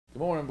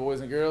morning, boys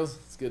and girls.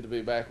 It's good to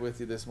be back with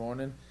you this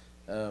morning.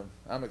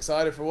 I'm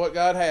excited for what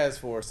God has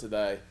for us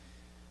today.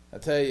 I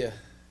tell you,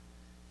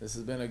 this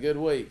has been a good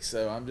week,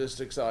 so I'm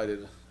just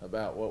excited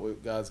about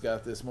what God's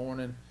got this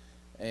morning,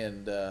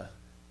 and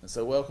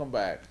so welcome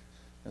back.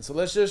 And so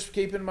let's just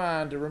keep in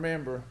mind to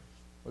remember,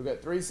 we've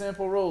got 3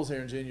 simple rules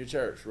here in Junior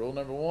Church. Rule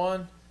number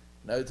 1,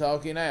 no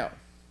talking out.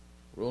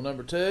 Rule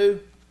number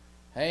 2,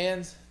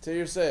 hands to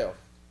yourself.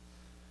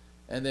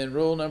 And then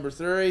rule number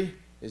 3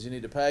 is you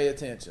need to pay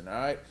attention, all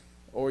right?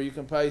 Or you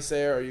can pay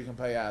Sarah or you can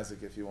pay Isaac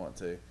if you want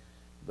to.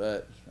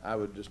 But I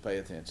would just pay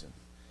attention.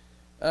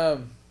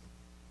 And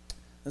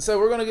so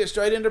we're going to get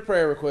straight into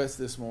prayer requests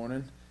this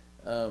morning.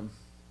 And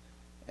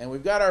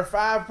we've got our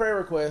 5 prayer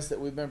requests that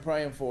we've been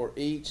praying for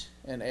each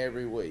and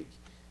every week.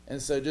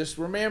 And so just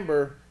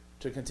remember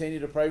to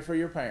continue to pray for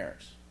your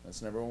parents.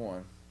 That's number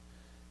 1.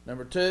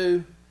 Number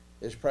 2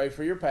 is pray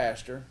for your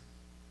pastor.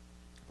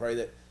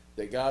 Pray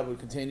that God would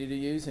continue to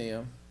use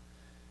him.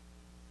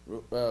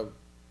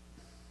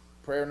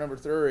 Prayer number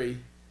 3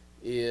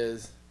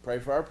 is pray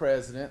for our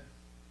president.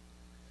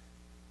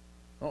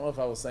 I don't know if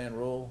I was saying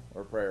rule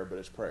or prayer, but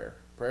it's prayer.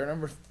 Prayer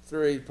number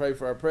 3, pray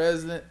for our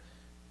president.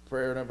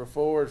 Prayer number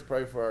 4 is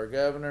pray for our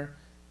governor.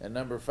 And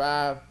number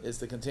 5 is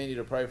to continue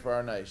to pray for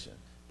our nation.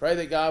 Pray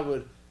that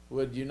God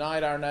would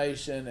unite our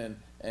nation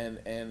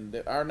and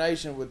that our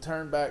nation would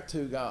turn back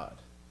to God.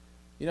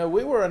 You know,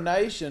 we were a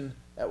nation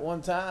at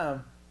one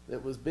time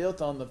that was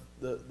built on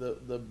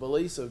the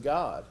beliefs of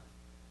God.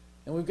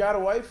 And we've got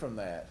away from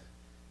that.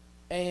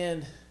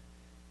 And,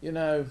 you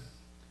know,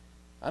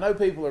 I know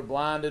people are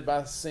blinded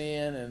by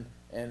sin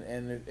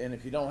and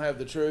if you don't have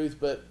the truth,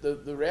 but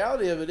the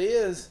reality of it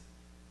is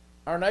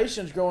our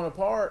nation's growing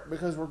apart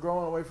because we're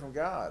growing away from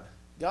God.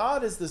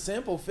 God is the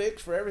simple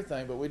fix for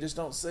everything, but we just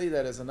don't see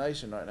that as a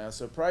nation right now.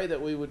 So pray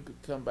that we would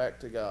come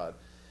back to God.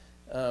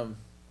 And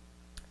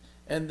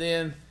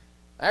then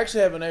I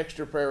actually have an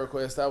extra prayer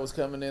request. I was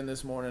coming in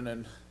this morning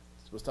and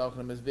was talking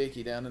to Miss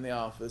Vicki down in the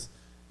office.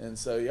 And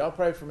so y'all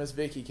pray for Miss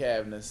Vicki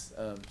Cavness.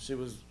 She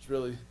was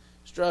really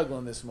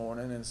struggling this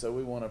morning, and so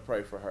we want to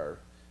pray for her.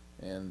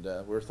 And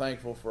we're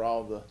thankful for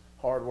all the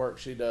hard work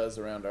she does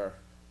around our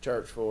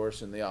church for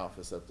us in the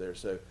office up there.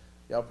 So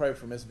y'all pray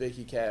for Miss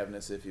Vicki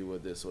Cavness if you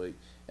would this week.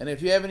 And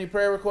if you have any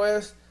prayer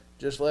requests,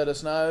 just let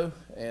us know,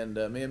 and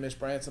me and Miss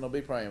Branson will be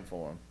praying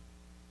for them.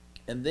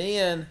 And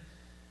then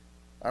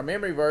our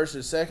memory verse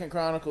is 2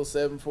 Chronicles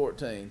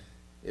 7:14.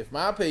 If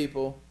my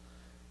people,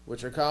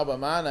 which are called by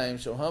my name,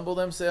 shall humble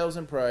themselves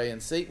and pray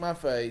and seek my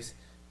face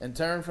and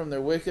turn from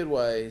their wicked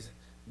ways,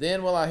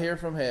 then will I hear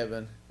from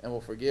heaven and will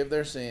forgive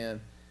their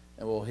sin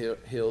and will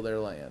heal their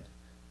land.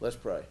 Let's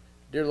pray.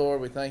 Dear Lord,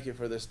 we thank you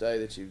for this day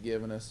that you've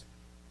given us.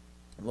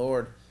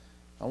 Lord,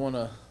 I want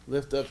to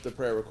lift up the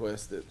prayer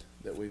requests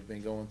that we've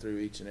been going through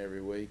each and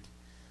every week.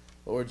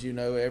 Lord, you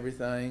know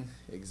everything,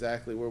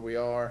 exactly where we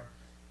are.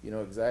 You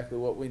know exactly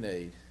what we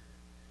need.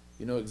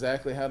 You know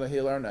exactly how to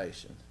heal our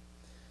nation.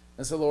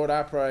 And so, Lord,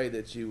 I pray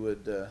that you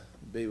would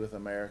be with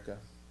America.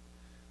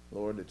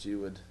 Lord, that you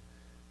would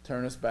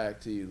turn us back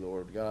to you,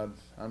 Lord. God,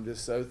 I'm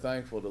just so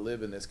thankful to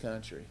live in this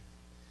country.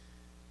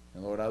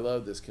 And, Lord, I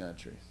love this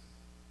country.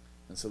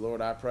 And so, Lord,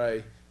 I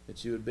pray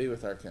that you would be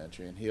with our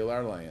country and heal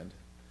our land.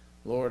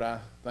 Lord,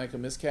 I think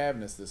of Miss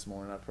Cavness this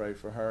morning. I pray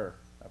for her.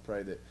 I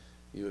pray that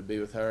you would be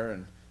with her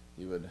and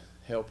you would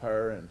help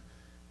her and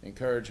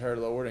encourage her,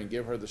 Lord, and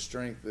give her the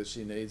strength that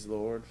she needs,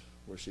 Lord,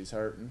 where she's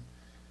hurting.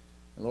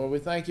 And Lord, we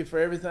thank you for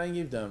everything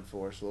you've done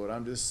for us, Lord.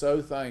 I'm just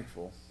so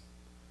thankful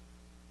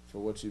for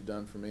what you've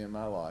done for me in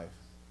my life.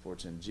 For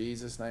it's in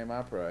Jesus' name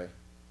I pray.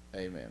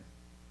 Amen.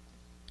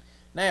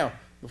 Now,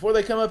 before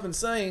they come up and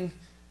sing,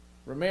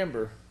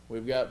 remember,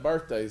 we've got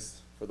birthdays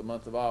for the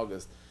month of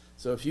August.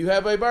 So if you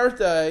have a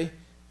birthday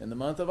in the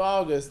month of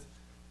August,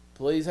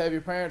 please have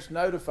your parents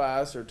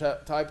notify us or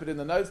type it in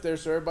the notes there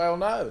so everybody will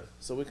know,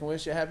 so we can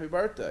wish you a happy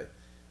birthday.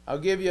 I'll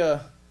give you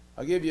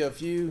a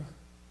few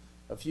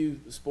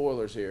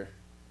spoilers here.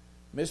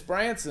 Miss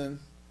Branson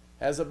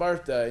has a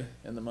birthday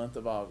in the month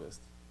of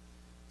August.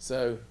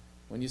 So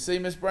when you see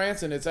Miss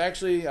Branson, it's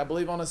actually, I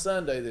believe, on a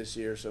Sunday this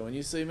year. So when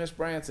you see Miss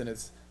Branson,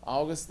 it's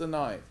August the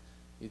 9th.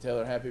 You tell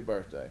her happy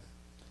birthday.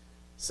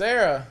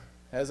 Sarah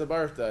has a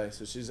birthday,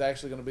 so she's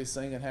actually going to be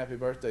singing happy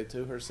birthday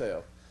to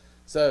herself.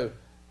 So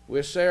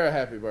wish Sarah a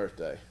happy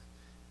birthday.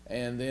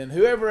 And then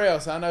whoever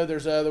else, I know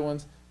there's other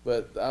ones,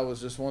 but I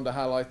was just wanting to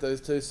highlight those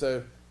 2.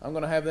 So I'm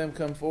going to have them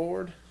come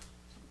forward.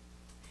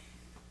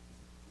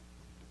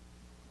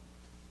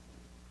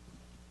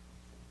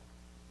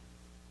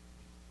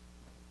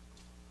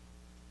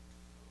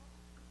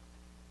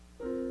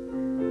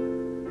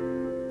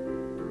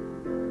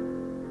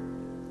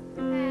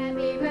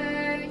 Happy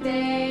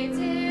birthday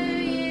to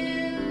you.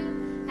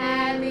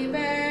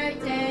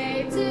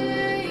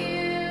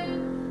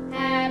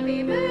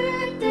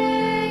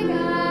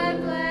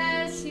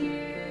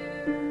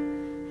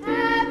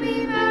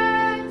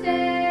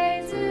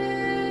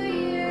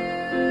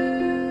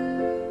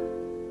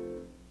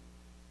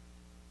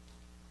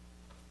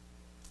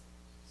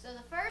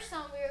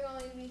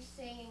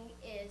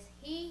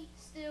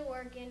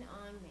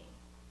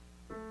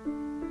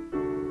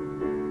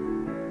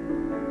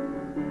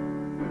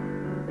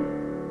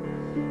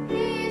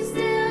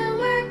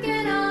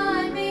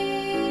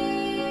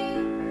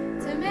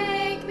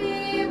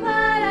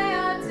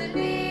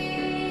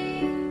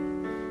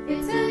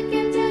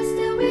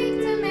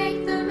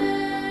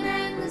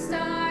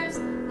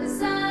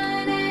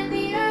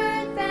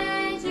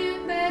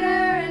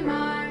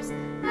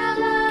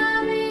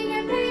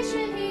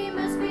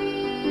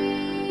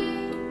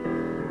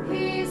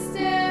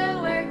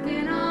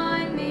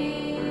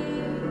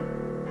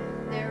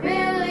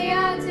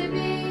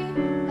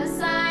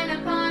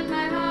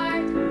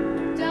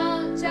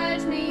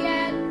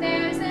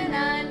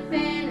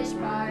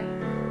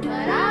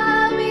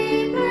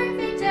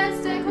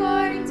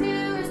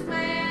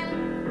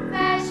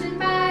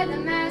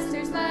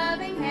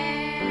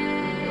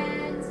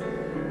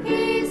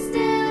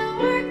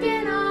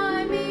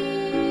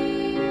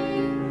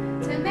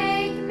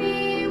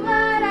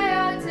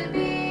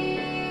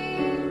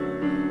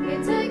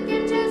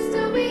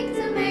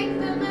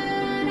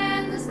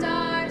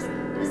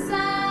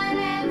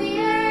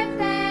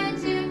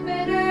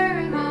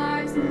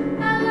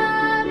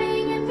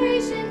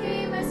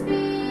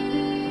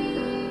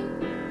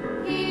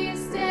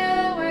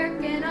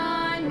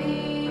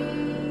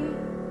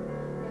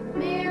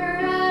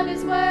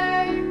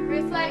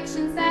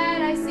 afflictions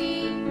that I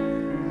see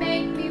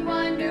make me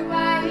wonder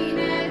why he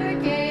never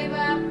gave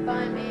up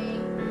on me.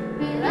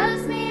 He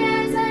loves me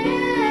as I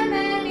am,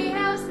 and he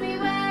helps me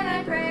when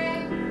I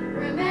pray.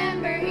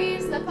 Remember,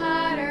 he's the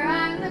potter,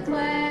 I'm the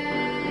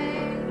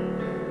clay.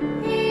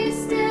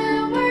 He's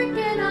still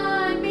working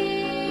on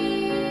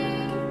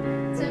me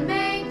to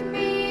make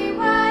me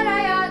what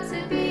I ought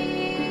to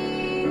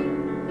be.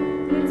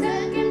 It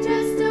took him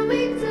just a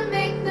week to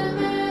make the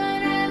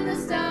moon and the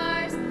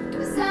stars,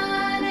 the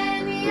sun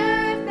and the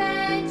earth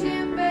and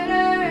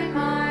Jupiter and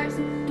Mars.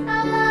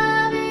 How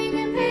loving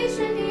and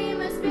patient he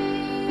must be.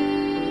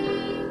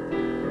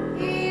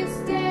 He's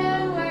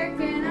still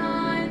working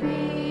on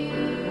me.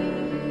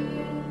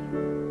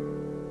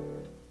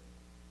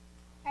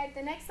 Alright,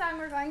 the next song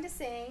we're going to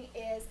sing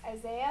is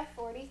Isaiah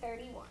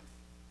 40:31.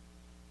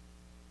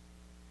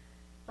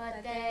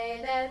 But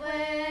they that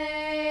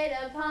wait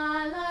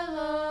upon the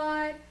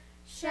Lord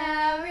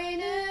shall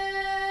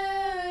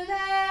renew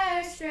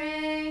their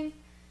strength.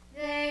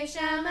 They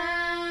shall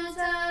mount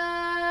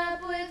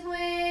up with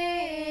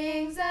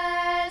wings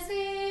as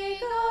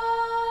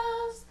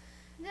eagles.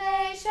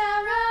 They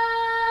shall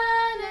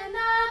run and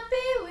not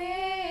be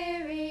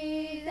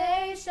weary.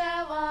 They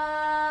shall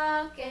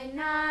walk and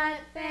not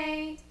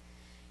faint.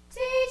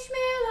 Teach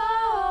me,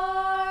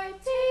 Lord,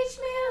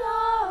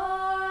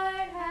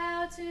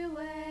 how to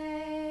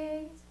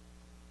wait.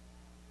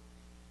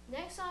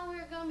 Next song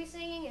we're going to be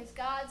singing is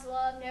God's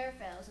Love Never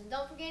Fails. And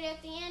don't forget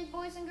at the end,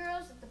 boys and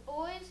girls, that the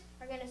boys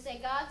are going to say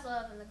God's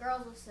love and the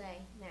girls will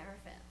say never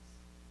fails.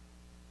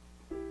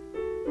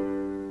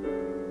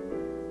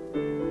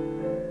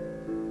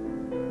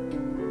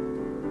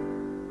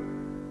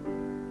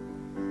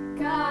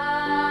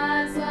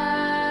 God's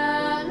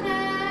love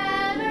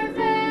never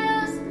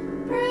fails,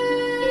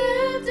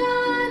 proved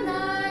on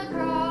the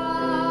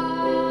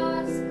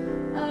cross.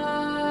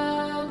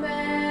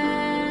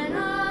 Open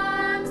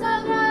arms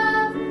of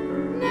love,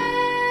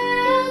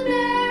 nailed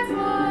there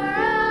for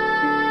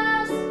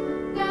us.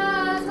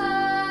 God's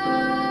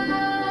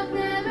love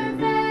never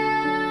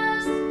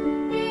fails.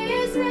 He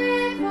is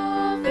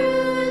faithful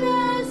through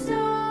the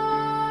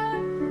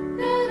storm.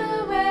 Though the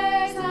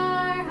waves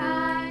are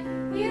high,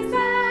 He is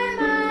by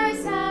my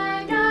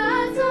side.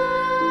 God's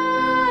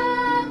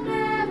love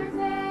never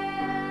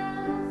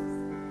fails.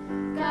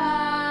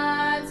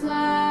 God's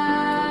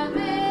love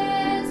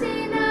is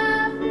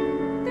enough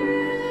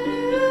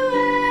through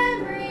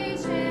every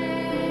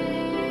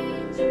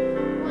change.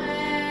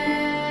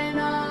 When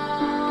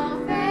all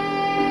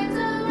fades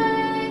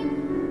away,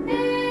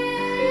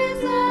 His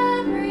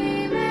love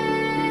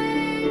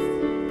remains.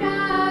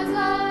 God's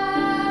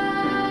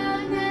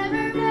love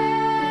never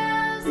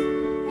fails.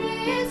 He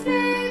is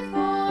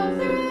faithful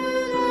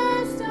through the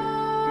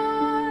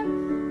storm.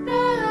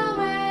 Though the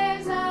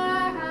waves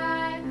are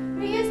high,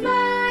 He is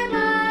by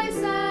my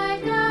side.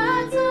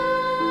 God's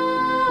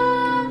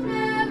love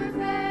never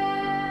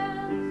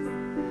fails.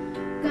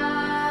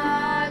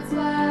 God's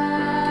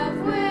love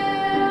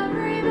will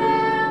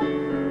prevail,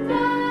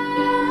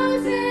 though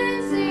sin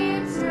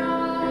seems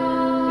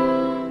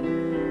strong.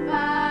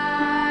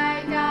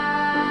 By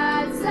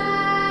God's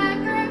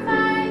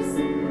sacrifice,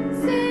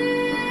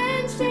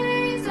 sin's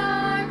chains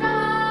are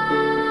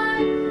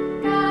gone.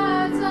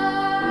 God's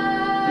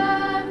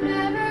love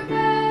never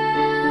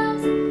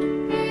fails.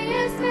 He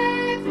is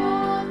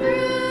faithful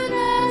through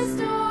the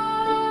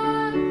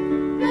storm.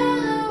 Though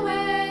the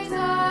waves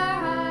are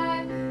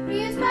high, He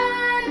is by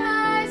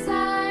my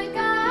side.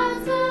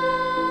 God's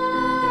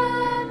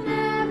love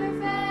never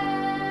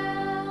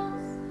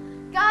fails.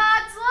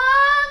 God's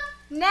love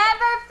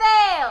never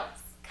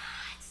fails.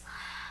 God's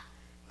love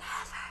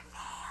never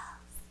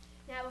fails.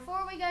 Now,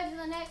 before we go to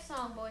the next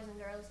song, boys and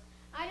girls,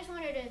 I just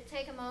wanted to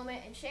take a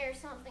moment and share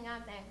something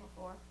I'm thankful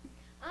for.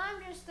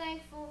 I'm just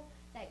thankful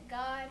that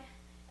God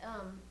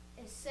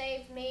has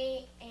saved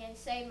me and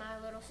saved my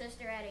little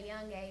sister at a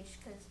young age,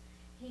 because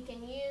He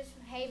can use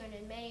Haven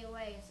in many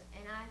ways,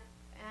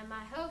 and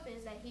my hope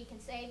is that He can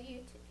save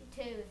you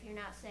too if you're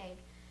not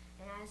saved,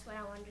 and that's what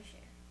I wanted to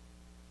share.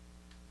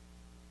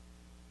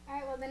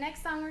 Alright, well, the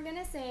next song we're going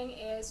to sing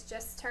is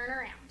Just Turn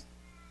Around.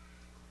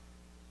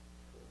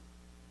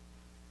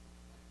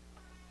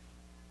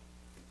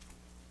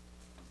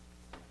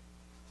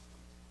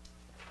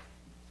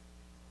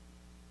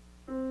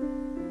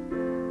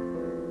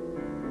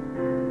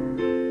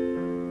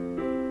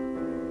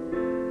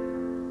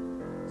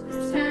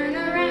 Just turn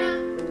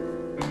around,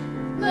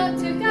 look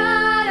to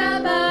God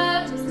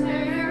above. Just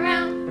turn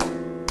around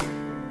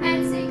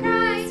and see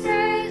Christ's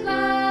great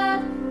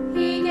love.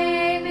 He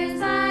gave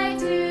His life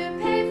to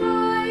pay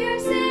for your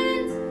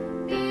sins.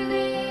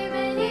 Believe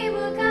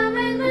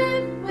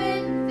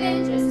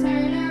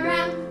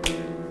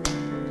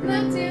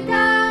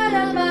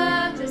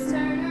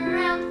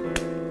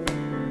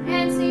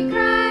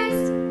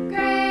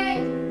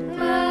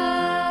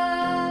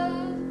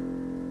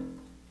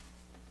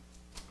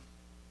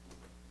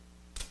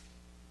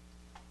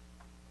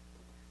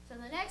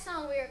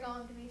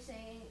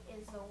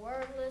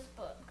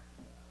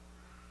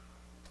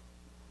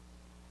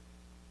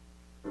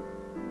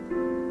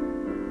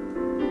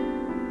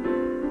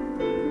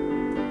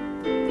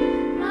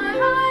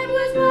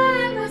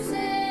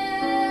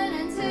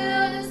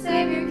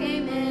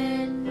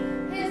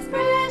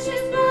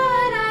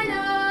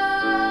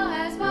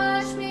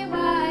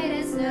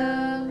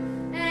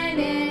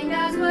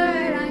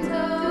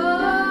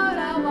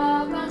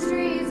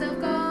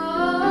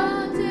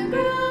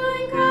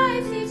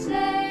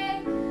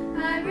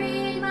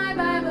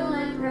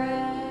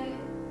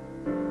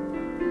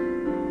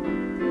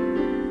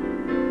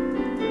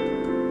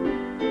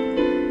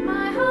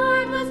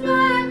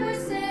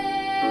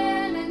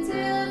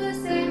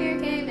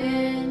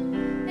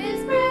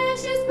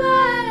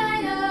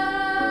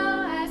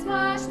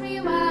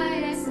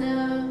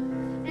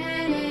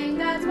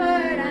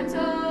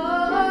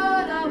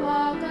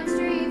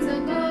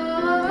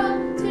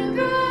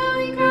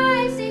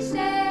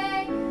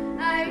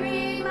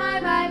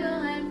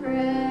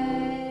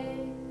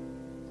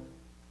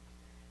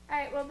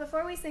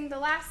before we sing the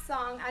last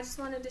song, I just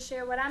wanted to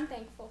share what I'm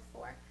thankful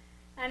for.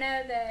 I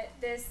know that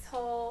this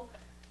whole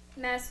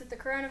mess with the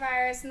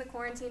coronavirus and the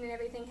quarantine and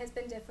everything has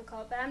been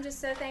difficult, but I'm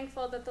just so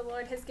thankful that the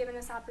Lord has given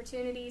us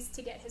opportunities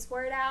to get His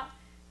word out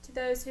to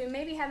those who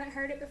maybe haven't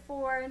heard it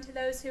before and to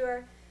those who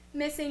are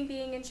missing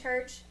being in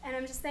church. And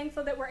I'm just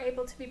thankful that we're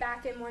able to be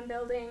back in one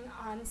building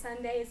on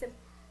Sundays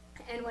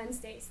and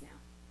Wednesdays now.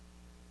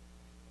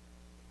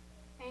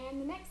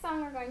 And the next song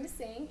we're going to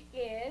sing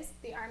is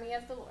The Army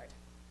of the Lord.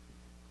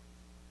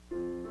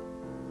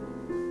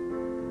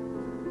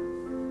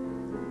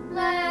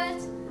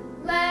 Left,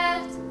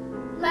 left,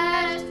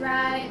 left,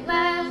 right,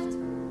 left,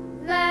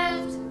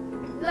 left,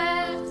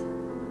 left,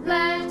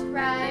 left,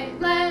 right,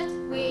 left.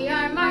 We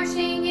are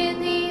marching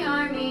in the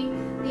army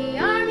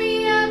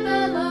of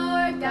the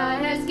Lord.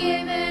 God has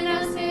given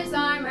us His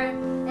armor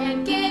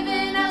and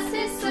given us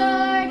His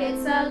sword.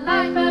 It's a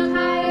life of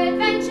high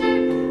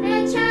adventure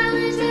and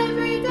challenge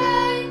every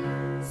day.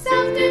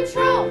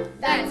 Self-control,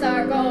 that's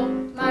our goal.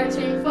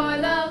 Marching for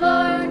the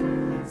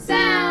Lord.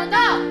 Sound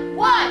off,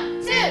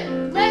 1,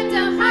 2, lift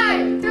 'em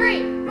higher,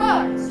 3,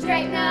 4,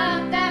 straighten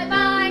up that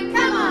line.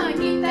 Come on,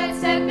 keep that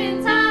step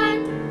in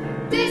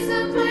time.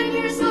 Discipline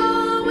your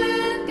soul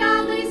with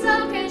godly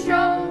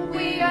self-control.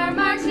 We are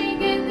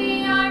marching in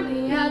the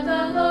army of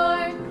the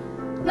Lord.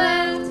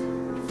 Left,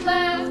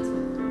 left,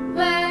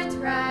 left,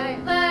 right,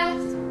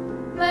 left,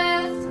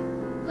 left,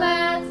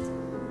 left,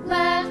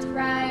 left,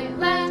 right,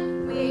 left.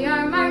 We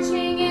are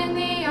marching in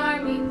the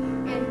army,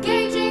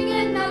 engaging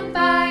in the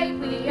fight.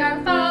 We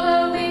are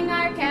following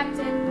our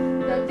captain.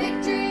 The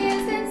victory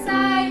is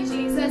inside.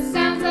 Jesus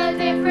sounds a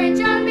different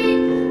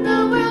drumbeat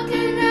the world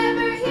can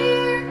never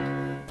hear.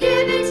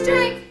 Giving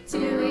strength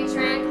to each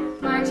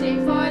rank, marching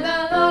for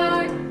the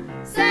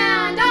Lord.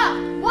 Sound off,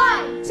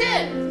 1,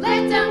 2,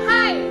 lift 'em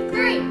higher,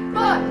 3,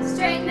 4,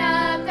 straighten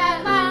up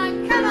that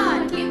line. Come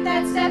on, keep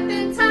that step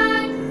in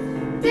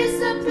time.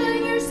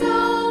 Discipline your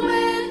soul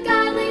with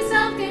godly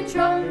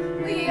self-control.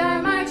 We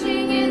are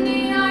marching in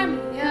the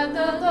army of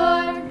the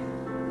Lord.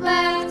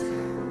 Left,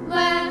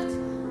 left,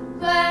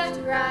 left,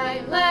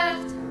 right,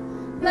 left,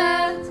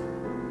 left,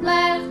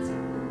 left,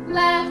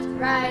 left,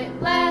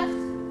 right, left.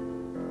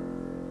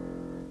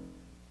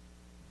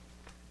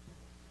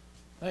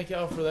 Thank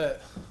y'all for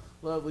that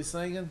lovely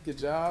singing. Good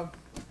job.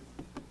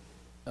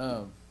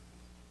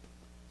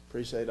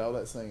 Appreciate all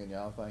that singing,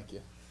 y'all. Thank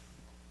you.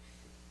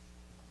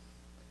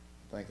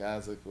 I think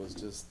Isaac was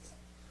just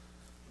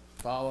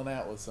falling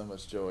out with so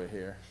much joy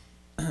here.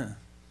 In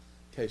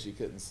case you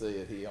couldn't see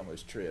it, he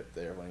almost tripped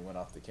there when he went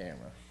off the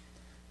camera.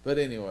 But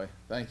anyway,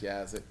 thank you,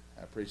 Isaac.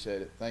 I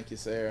appreciate it. Thank you,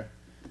 Sarah.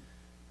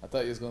 I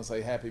thought you was going to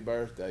say happy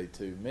birthday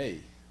to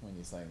me when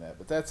you sang that,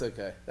 but that's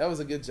okay. That was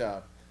a good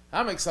job.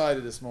 I'm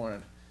excited this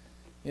morning.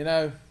 You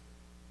know,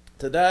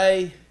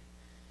 today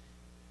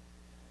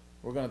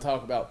we're going to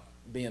talk about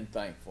being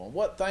thankful and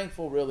what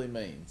thankful really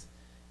means.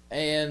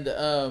 And,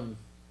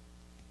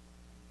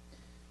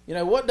 you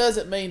know, what does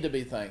it mean to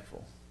be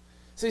thankful?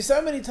 See,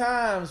 so many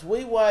times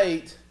we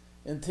wait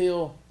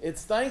until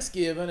it's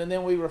Thanksgiving and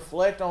then we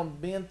reflect on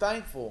being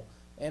thankful.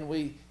 And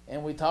we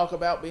talk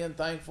about being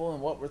thankful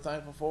and what we're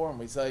thankful for. And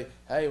we say,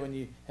 hey, when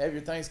you have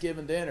your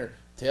Thanksgiving dinner,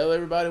 tell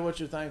everybody what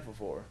you're thankful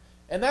for.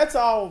 And that's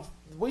all.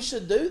 We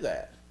should do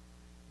that.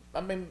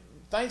 I mean,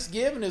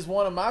 Thanksgiving is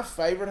one of my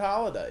favorite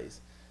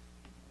holidays.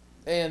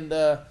 And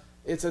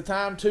it's a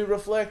time to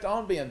reflect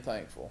on being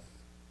thankful.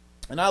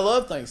 And I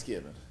love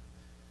Thanksgiving.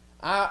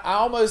 I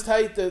almost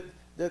hate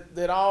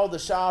that all the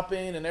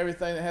shopping and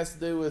everything that has to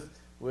do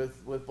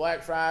with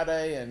Black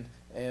Friday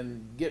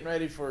and getting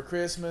ready for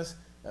Christmas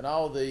and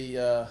all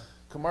the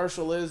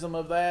commercialism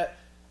of that.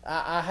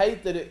 I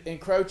hate that it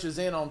encroaches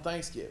in on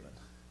Thanksgiving.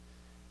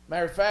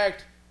 Matter of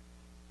fact,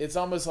 it's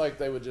almost like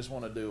they would just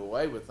want to do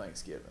away with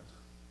Thanksgiving.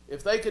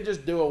 If they could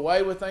just do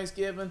away with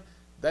Thanksgiving,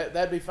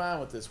 that'd be fine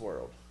with this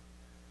world.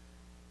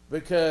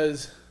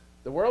 Because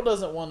the world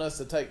doesn't want us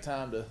to take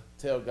time to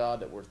tell God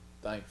that we're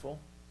thankful.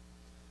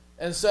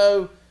 And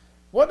so,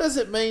 what does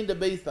it mean to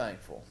be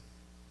thankful?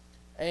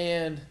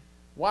 And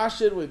why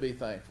should we be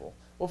thankful?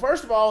 Well,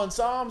 first of all, in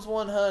Psalms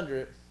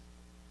 100,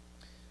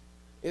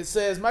 it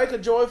says, make a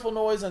joyful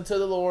noise unto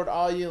the Lord,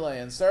 all ye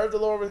lands. Serve the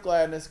Lord with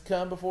gladness.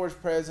 Come before His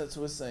presence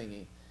with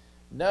singing.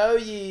 Know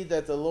ye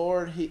that the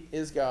Lord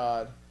is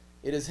God.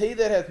 It is He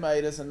that hath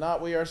made us, and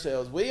not we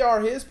ourselves. We are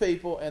His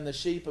people and the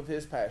sheep of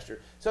His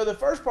pasture. So the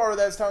first part of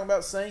that is talking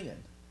about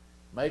singing,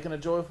 making a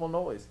joyful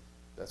noise.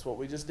 That's what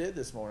we just did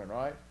this morning,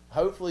 right?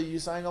 Hopefully you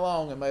sang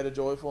along and made a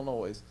joyful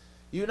noise.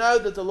 You know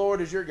that the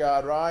Lord is your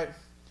God, right?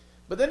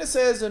 But then it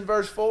says in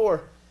verse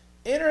 4,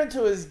 enter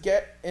into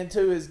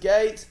his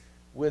gates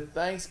with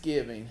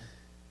thanksgiving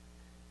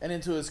and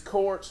into His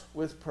courts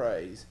with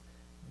praise.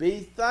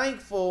 Be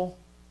thankful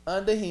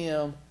unto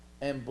Him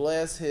and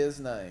bless His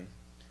name.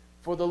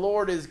 For the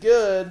Lord is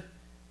good,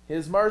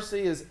 His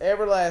mercy is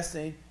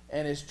everlasting,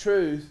 and His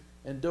truth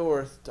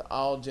endureth to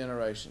all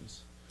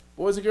generations.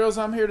 Boys and girls,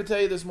 I'm here to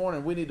tell you this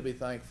morning, we need to be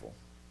thankful.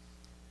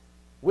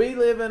 We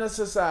live in a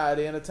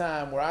society and a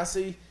time where I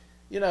see,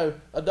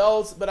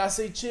 adults, but I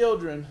see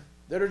children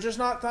that are just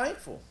not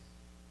thankful.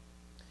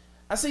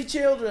 I see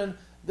children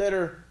that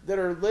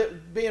are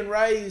being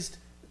raised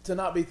to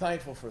not be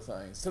thankful for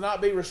things, to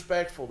not be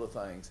respectful to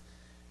things.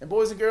 And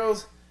boys and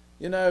girls,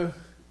 you know,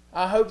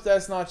 I hope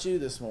that's not you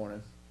this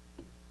morning.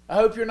 I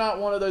hope you're not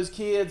one of those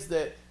kids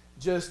that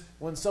just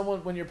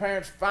when your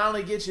parents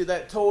finally get you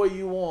that toy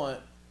you want,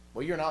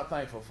 well, you're not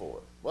thankful for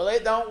it. Well,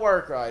 it don't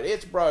work right.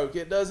 It's broke.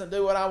 It doesn't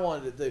do what I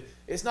wanted it to do.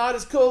 It's not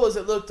as cool as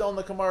it looked on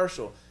the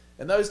commercial.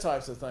 And those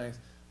types of things.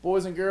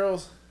 Boys and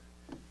girls,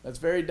 that's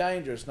very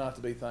dangerous not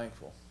to be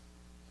thankful.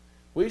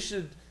 We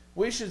should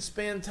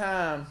spend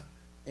time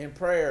in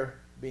prayer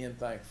being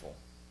thankful.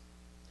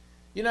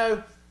 You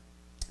know,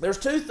 there's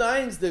two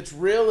things that's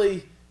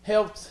really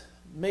helped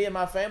me and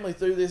my family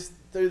through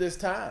this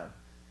time.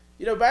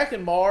 You know, back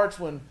in March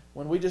when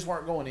we just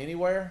weren't going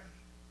anywhere,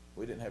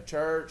 we didn't have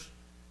church,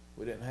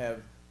 we didn't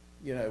have,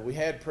 you know, we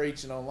had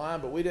preaching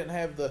online, but we didn't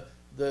have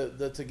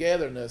the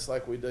togetherness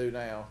like we do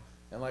now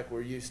and like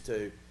we're used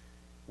to.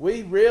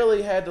 We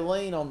really had to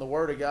lean on the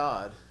Word of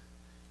God,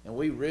 and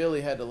we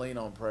really had to lean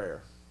on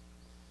prayer.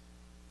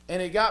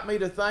 And it got me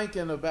to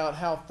thinking about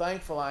how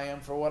thankful I am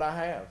for what I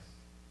have.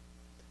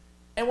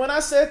 And when I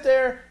sit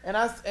there and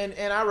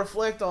I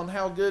reflect on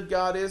how good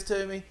God is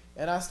to me,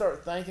 and I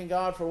start thanking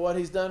God for what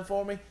He's done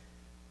for me,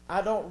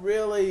 I don't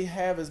really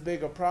have as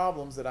big of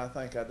problems that I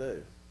think I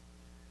do.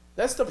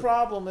 That's the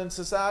problem in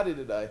society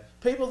today.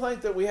 People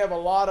think that we have a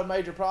lot of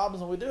major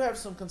problems, and we do have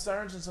some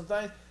concerns and some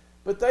things,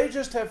 but they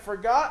just have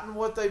forgotten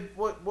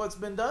what's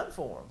been done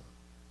for them.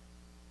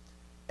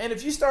 And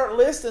if you start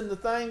listing the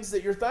things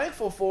that you're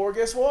thankful for,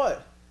 guess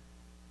what?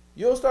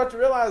 You'll start to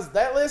realize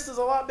that list is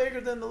a lot bigger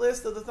than the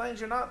list of the things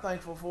you're not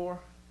thankful for.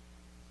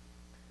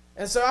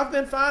 And so I've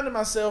been finding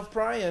myself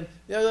praying.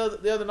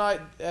 The other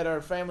night at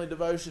our family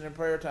devotion and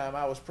prayer time,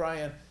 I was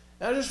praying,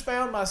 and I just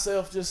found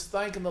myself just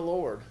thanking the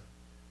Lord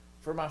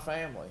for my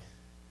family,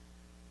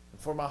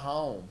 and for my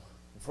home,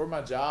 and for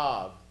my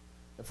job,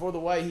 and for the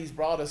way He's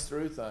brought us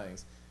through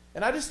things.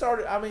 And I just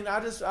started, I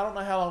don't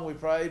know how long we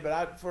prayed,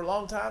 but for a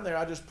long time there,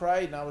 I just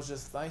prayed and I was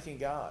just thanking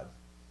God.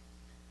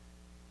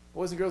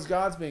 Boys and girls,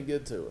 God's been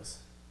good to us.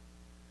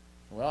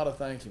 And we ought to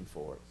thank Him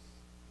for it.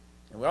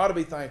 And we ought to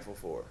be thankful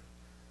for it.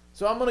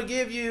 So I'm going to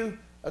give you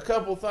a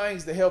couple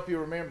things to help you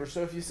remember.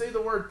 So if you see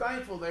the word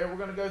thankful there, we're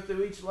going to go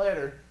through each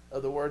letter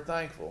of the word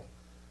thankful.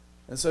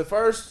 And so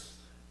first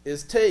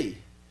is T,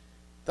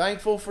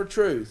 thankful for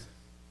truth.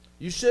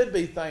 You should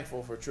be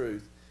thankful for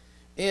truth.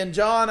 In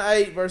John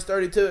 8, verse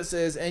 32, it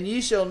says, "And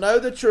ye shall know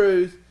the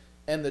truth,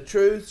 and the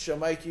truth shall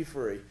make you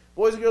free."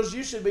 Boys and girls,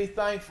 you should be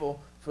thankful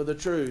for the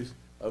truth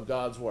of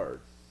God's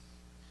Word.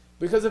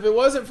 Because if it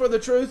wasn't for the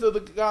truth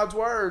of God's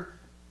Word,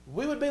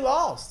 we would be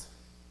lost.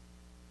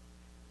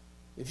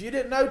 If you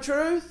didn't know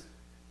truth,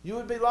 you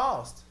would be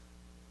lost.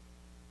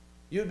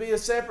 You would be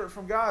separate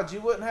from God.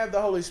 You wouldn't have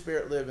the Holy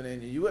Spirit living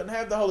in you. You wouldn't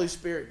have the Holy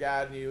Spirit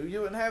guiding you. You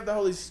wouldn't have the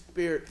Holy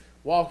Spirit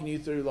walking you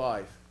through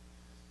life.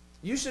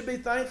 You should be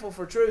thankful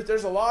for truth.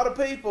 There's a lot of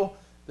people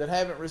that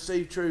haven't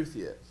received truth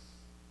yet.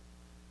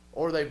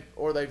 Or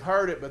they've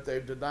heard it, but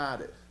they've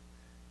denied it.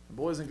 And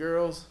boys and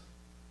girls,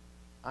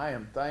 I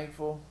am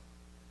thankful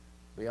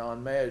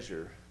beyond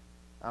measure.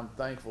 I'm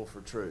thankful for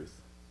truth.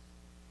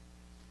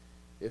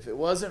 If it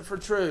wasn't for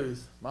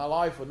truth, my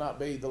life would not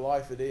be the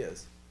life it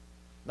is.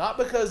 Not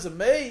because of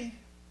me,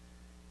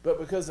 but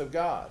because of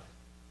God.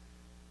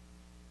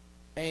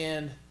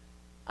 And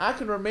I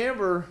can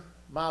remember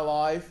my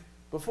life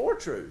before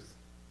truth,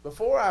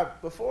 before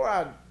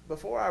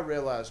I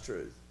realized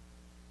truth.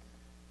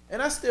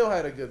 And I still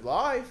had a good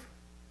life,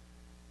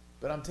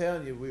 but I'm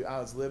telling you, I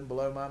was living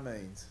below my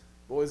means.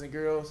 Boys and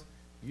girls,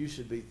 you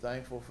should be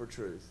thankful for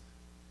truth.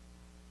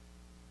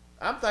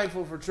 I'm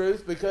thankful for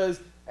truth because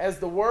as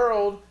the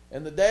world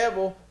and the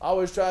devil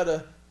always try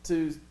to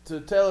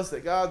tell us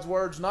that God's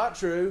word's not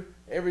true,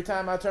 every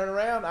time I turn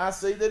around, I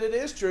see that it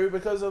is true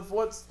because of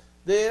what's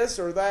this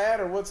or that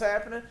or what's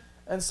happening.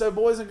 And so,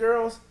 boys and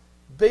girls,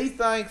 be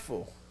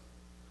thankful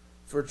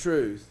for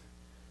truth.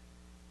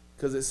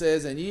 Because it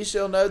says, "And ye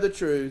shall know the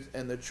truth,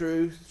 and the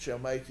truth shall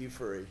make you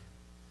free."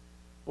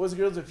 Boys and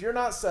girls, if you're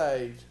not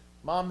saved,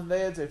 moms and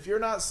dads, if you're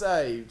not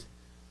saved,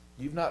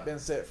 you've not been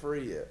set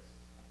free yet.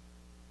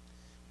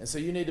 And so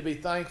you need to be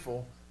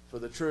thankful for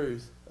the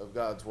truth of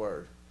God's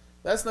Word.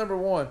 That's number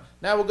one.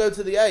 Now we'll go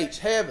to the H,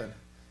 heaven.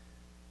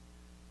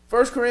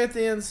 1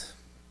 Corinthians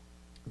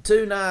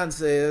 2:9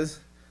 says,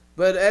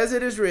 "But as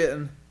it is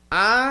written,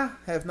 eye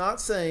have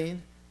not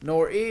seen,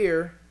 nor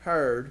ear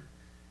heard,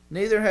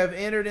 neither have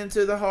entered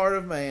into the heart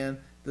of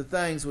man the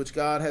things which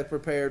God hath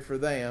prepared for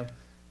them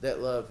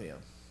that love Him."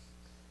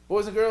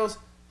 Boys and girls,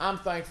 I'm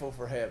thankful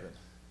for heaven.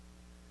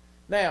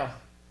 Now,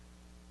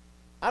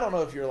 I don't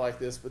know if you're like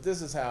this, but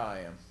this is how I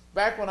am.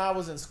 Back when I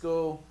was in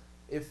school,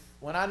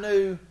 when I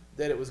knew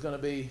that it was going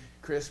to be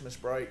Christmas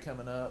break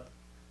coming up,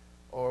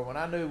 or when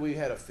I knew we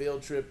had a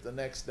field trip the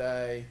next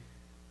day,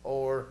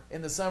 or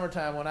in the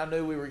summertime when I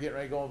knew we were getting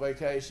ready to go on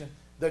vacation,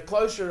 the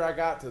closer I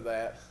got to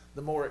that,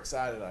 the more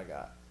excited I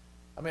got.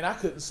 I mean, I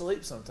couldn't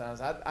sleep sometimes.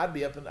 I'd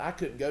be up and I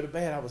couldn't go to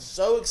bed. I was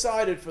so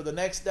excited for the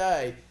next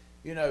day.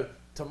 You know,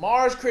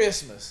 tomorrow's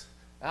Christmas.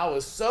 I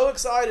was so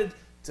excited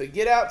to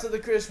get out to the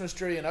Christmas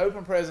tree and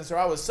open presents, or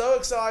I was so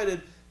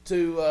excited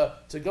to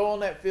go on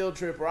that field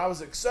trip, or I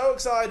was so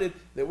excited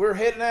that we're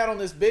heading out on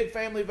this big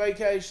family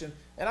vacation,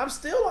 and I'm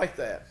still like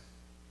that.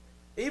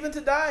 Even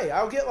today,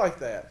 I'll get like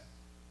that.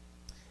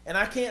 And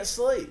I can't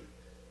sleep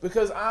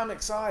because I'm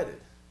excited.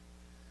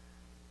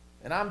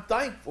 And I'm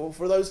thankful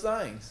for those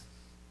things.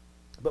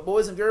 But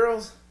boys and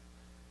girls,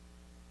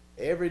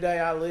 every day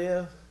I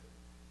live,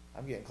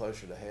 I'm getting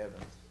closer to heaven.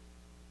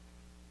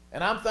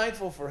 And I'm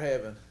thankful for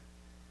heaven.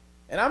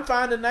 And I'm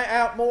finding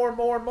out more and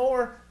more and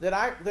more that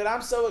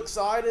I'm so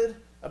excited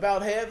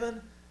about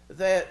heaven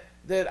that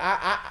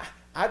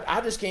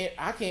I just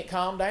can't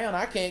calm down.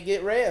 I can't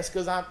get rest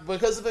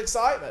because of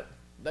excitement.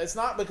 It's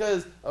not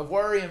because of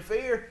worry and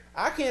fear.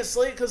 I can't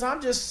sleep because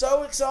I'm just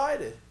so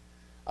excited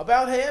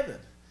about heaven.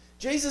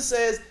 Jesus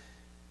says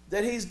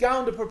that he's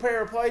gone to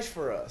prepare a place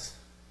for us.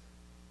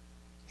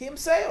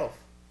 Himself.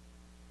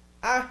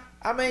 I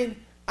mean,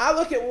 I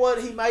look at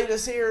what he made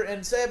us here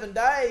in 7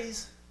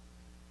 days.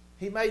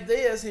 He made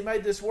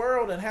this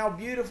world, and how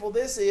beautiful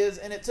this is,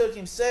 and it took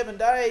him 7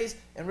 days,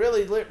 and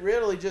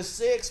really just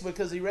 6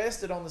 because he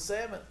rested on the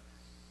 7th.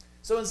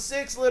 So in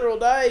 6 literal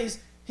days,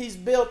 he's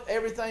built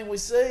everything we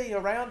see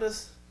around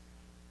us.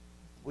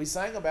 We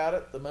sang about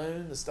it, the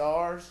moon, the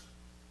stars.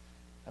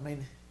 I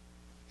mean,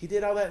 he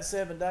did all that in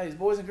 7 days.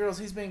 Boys and girls,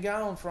 he's been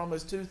gone for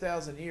almost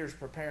 2,000 years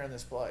preparing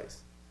this place.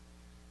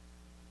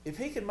 If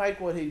he can make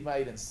what he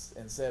made in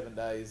 7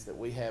 days that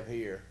we have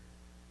here,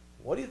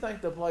 what do you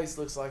think the place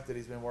looks like that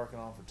he's been working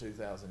on for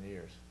 2,000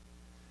 years?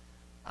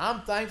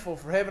 I'm thankful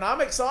for heaven.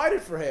 I'm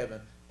excited for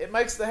heaven. It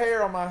makes the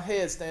hair on my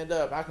head stand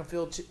up. I can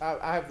feel,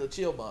 I have the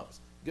chill bumps,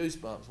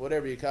 goosebumps,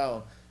 whatever you call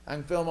them. I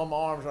can feel them on my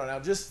arms right now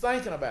just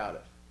thinking about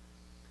it.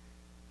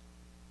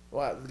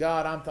 Well,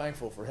 God, I'm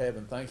thankful for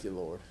heaven. Thank you,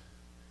 Lord.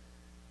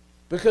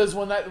 Because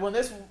when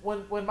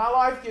my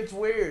life gets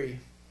weary,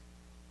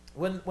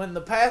 when the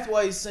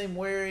pathways seem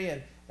weary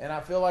and I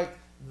feel like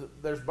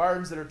there's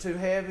burdens that are too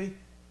heavy,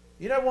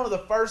 you know one of the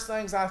first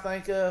things I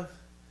think of?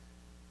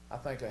 I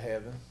think of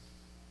heaven.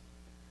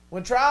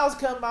 When trials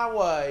come my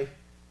way,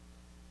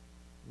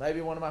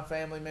 maybe one of my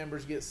family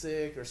members gets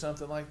sick or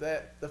something like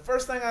that, the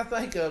first thing I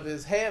think of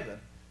is heaven.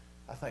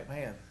 I think,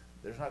 man,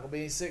 there's not going to be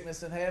any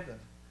sickness in heaven.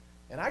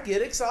 And I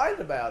get excited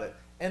about it.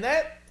 And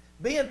that,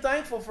 being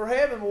thankful for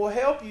heaven, will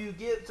help you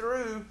get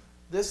through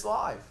this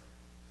life.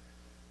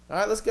 All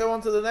right, let's go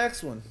on to the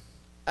next one.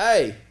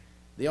 A,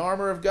 the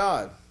armor of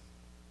God.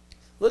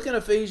 Look in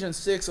Ephesians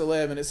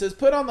 6:11. It says,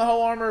 put on the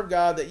whole armor of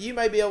God that you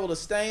may be able to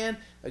stand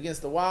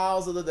against the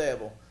wiles of the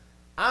devil.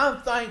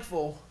 I'm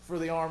thankful for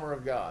the armor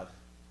of God.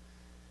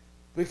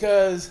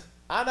 Because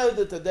I know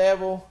that the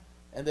devil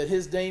and that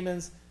his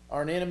demons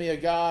are an enemy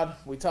of God.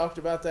 We talked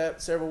about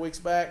that several weeks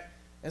back.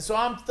 And so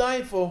I'm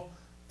thankful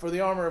for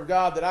the armor of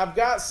God that I've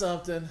got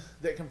something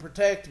that can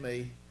protect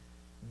me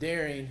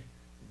during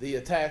the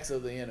attacks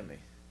of the enemy.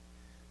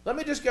 Let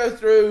me just go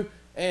through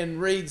and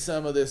read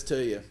some of this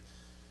to you.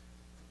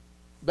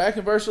 Back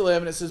in verse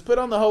 11, it says, put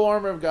on the whole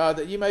armor of God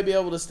that you may be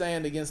able to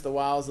stand against the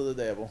wiles of the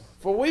devil.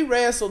 For we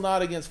wrestle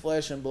not against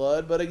flesh and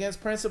blood, but against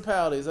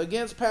principalities,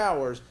 against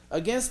powers,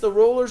 against the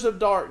rulers of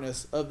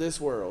darkness of this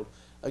world,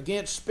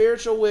 against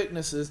spiritual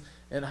wickednesses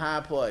in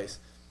high place.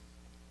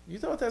 You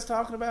know what that's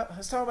talking about?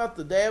 It's talking about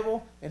the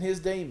devil and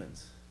his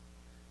demons.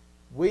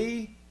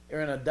 We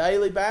are in a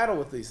daily battle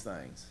with these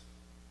things.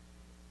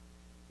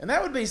 And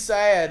that would be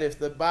sad if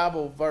the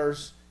Bible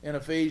verse in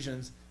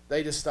Ephesians,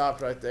 they just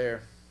stopped right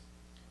there.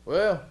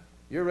 Well,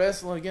 you're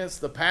wrestling against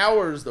the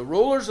powers, the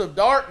rulers of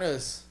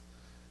darkness,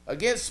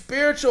 against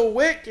spiritual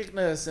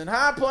wickedness in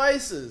high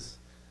places.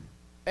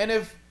 And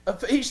if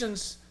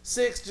Ephesians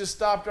 6 just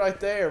stopped right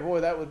there, boy,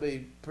 that would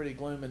be pretty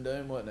gloom and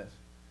doom, wouldn't it?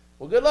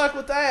 Well, good luck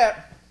with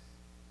that.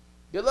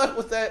 Good luck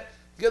with that.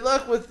 Good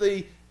luck with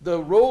the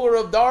ruler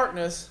of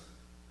darkness.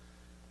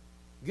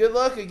 Good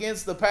luck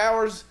against the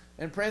powers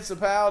and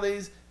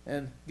principalities,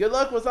 and good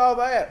luck with all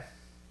that.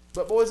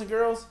 But boys and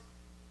girls,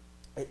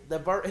 it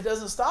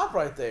doesn't stop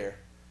right there.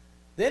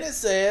 Then it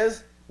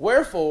says,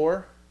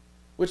 wherefore,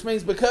 which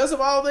means because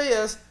of all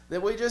this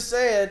that we just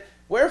said,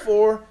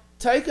 wherefore,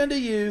 take unto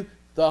you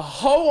the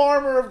whole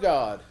armor of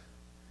God,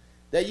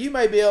 that you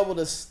may be able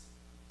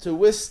to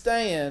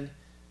withstand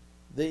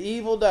the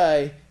evil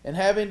day, and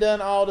having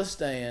done all to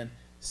stand.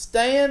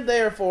 Stand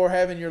therefore,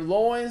 having your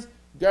loins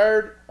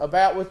girded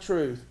about with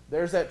truth.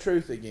 There's that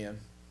truth again.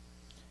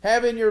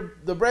 Having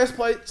the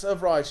breastplates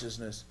of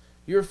righteousness,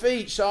 your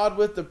feet shod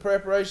with the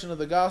preparation of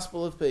the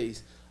gospel of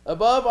peace.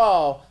 Above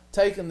all,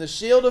 taking the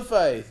shield of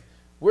faith,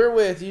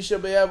 wherewith you shall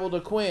be able to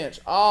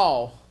quench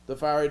all the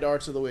fiery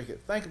darts of the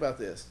wicked. Think about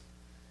this.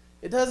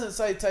 It doesn't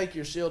say take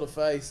your shield of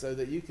faith so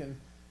that you can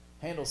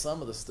handle some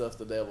of the stuff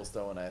the devil's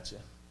throwing at you.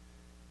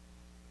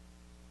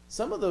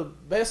 Some of the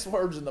best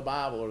words in the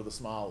Bible are the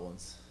small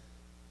ones.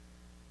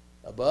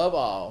 Above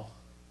all,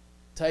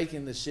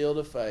 taking the shield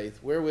of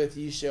faith, wherewith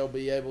ye shall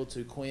be able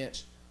to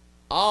quench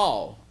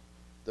all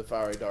the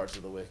fiery darts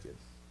of the wicked.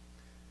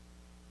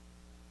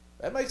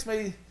 That makes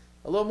me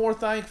a little more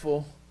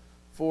thankful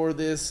for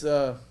this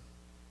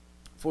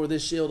for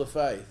this shield of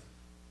faith.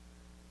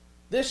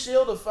 This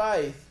shield of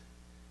faith,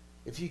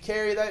 if you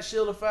carry that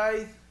shield of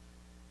faith,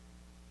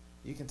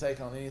 you can take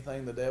on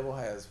anything the devil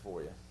has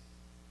for you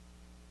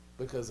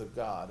because of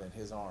God and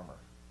his armor.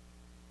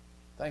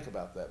 Think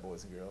about that,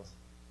 boys and girls.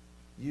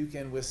 You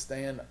can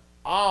withstand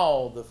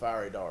all the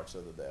fiery darts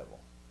of the devil.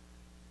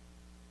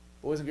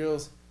 Boys and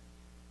girls,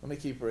 let me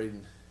keep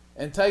reading.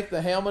 And take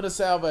the helmet of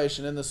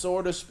salvation and the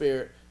sword of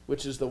Spirit,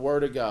 which is the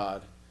word of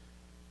God,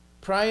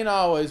 praying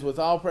always with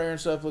all prayer and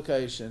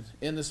supplication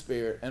in the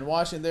Spirit, and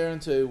watching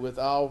thereunto with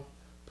all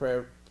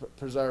prayer,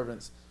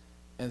 perseverance,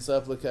 and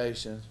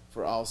supplication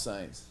for all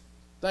saints.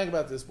 Think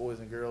about this, boys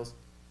and girls.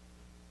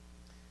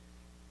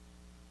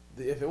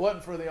 If it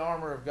wasn't for the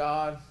armor of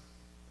God,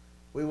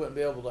 we wouldn't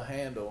be able to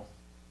handle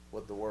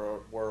what the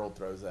world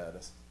throws at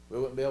us. We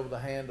wouldn't be able to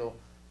handle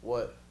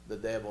what the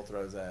devil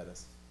throws at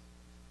us.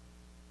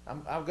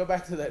 I'll go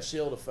back to that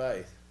shield of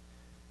faith.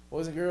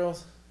 Boys and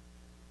girls,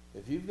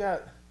 if you've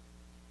got,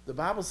 the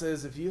Bible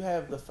says if you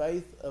have the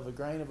faith of a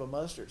grain of a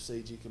mustard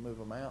seed, you can move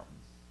a mountain.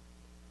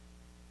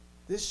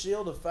 This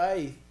shield of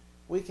faith,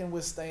 we can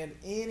withstand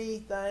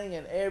anything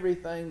and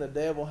everything the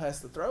devil has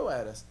to throw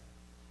at us.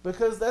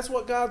 Because that's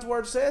what God's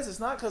Word says. It's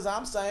not because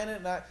I'm saying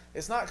it, and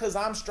it's not because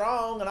I'm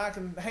strong and I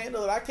can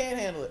handle it. I can't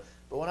handle it.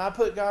 But when I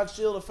put God's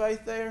shield of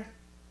faith there,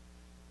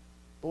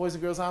 boys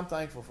and girls, I'm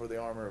thankful for the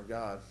armor of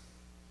God.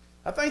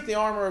 I think the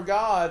armor of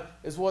God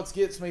is what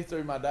gets me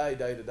through my day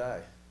to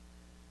day.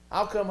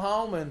 I'll come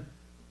home and,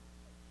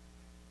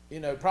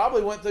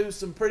 probably went through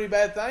some pretty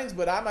bad things,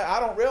 but I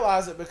don't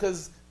realize it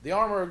because the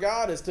armor of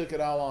God has took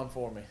it all on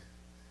for me.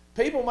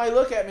 People may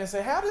look at me and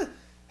say, how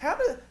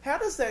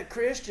does that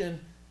Christian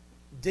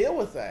deal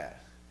with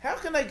that? How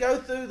can they go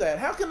through that?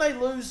 How can they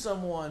lose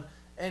someone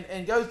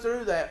and go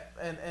through that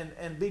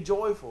and be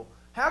joyful?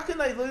 How can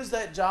they lose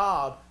that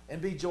job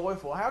and be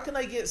joyful? How can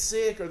they get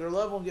sick or their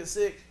loved one get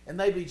sick and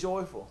they be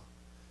joyful?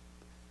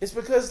 It's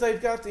because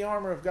they've got the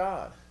armor of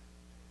God.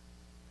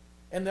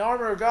 And the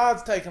armor of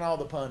God's taken all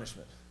the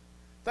punishment.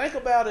 Think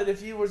about it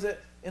if you was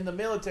in the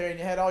military and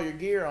you had all your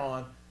gear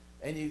on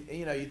and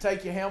you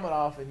take your helmet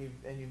off and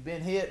you've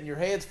been hit and your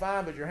head's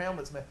fine but your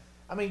helmet's messed.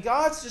 I mean,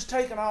 God's just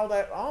taken all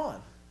that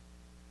on.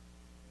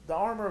 The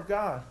armor of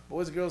God.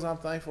 Boys and girls, I'm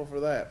thankful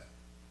for that.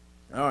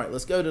 All right,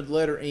 let's go to the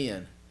letter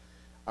N.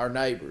 Our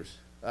neighbors.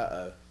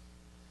 Uh-oh.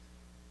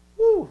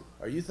 Woo!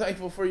 Are you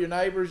thankful for your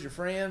neighbors, your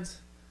friends,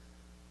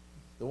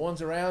 the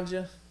ones around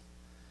you?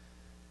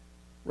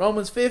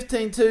 Romans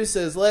 15:2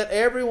 says, let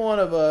every one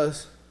of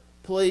us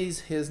please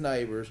his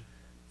neighbors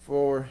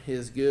for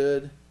his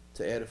good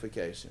to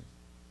edification.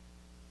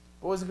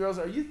 Boys and girls,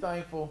 are you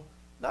thankful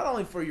not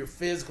only for your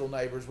physical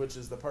neighbors, which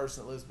is the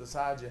person that lives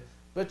beside you,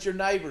 but your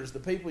neighbors, the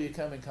people you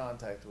come in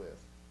contact with?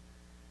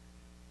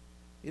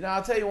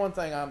 I'll tell you one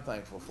thing I'm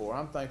thankful for.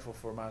 I'm thankful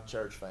for my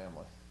church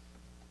family.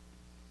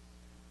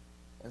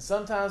 And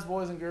sometimes,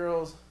 boys and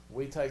girls,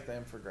 we take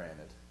them for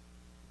granted.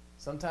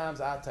 Sometimes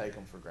I take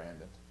them for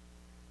granted.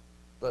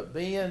 But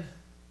being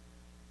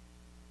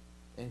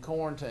in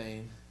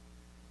quarantine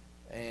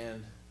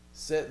and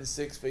sitting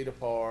 6 feet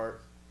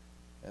apart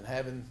and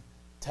having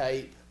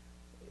tape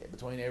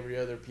between every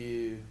other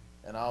pew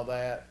and all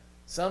that,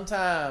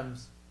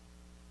 sometimes,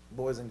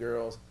 boys and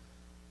girls,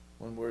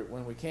 when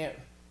we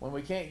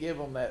can't give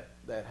them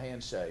that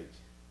handshake,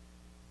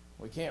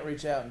 we can't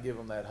reach out and give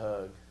them that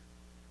hug.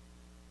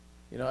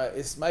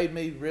 It's made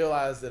me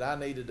realize that I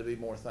needed to be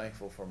more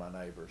thankful for my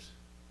neighbors,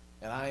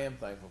 and I am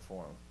thankful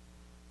for them.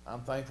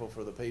 I'm thankful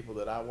for the people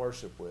that I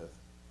worship with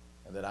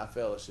and that I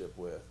fellowship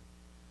with.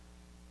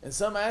 In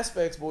some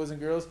aspects, boys and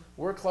girls,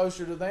 we're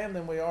closer to them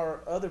than we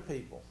are other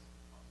people.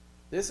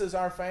 This is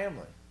our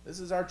family. This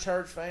is our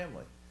church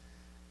family.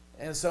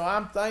 And so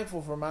I'm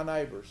thankful for my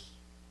neighbors.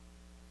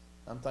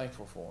 I'm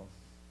thankful for them.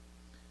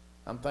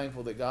 I'm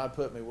thankful that God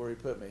put me where he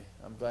put me.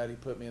 I'm glad he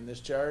put me in this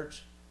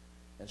church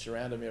and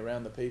surrounded me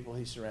around the people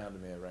he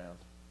surrounded me around.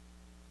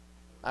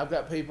 I've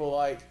got people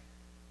like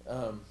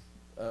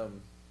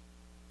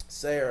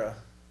Sarah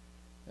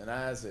and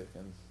Isaac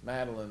and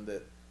Madeline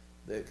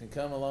that can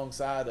come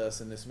alongside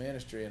us in this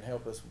ministry and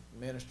help us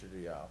minister to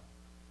y'all.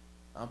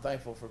 I'm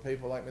thankful for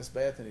people like Miss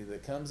Bethany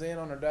that comes in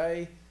on her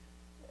day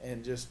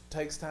and just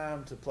takes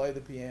time to play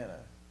the piano.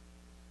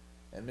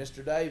 And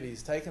Mr.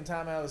 Davies taking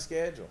time out of the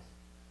schedule.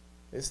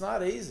 It's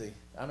not easy.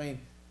 I mean,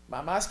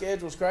 my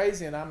schedule's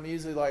crazy, and I'm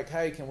usually like,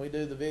 hey, can we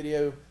do the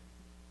video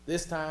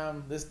this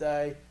time, this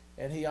day?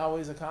 And he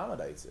always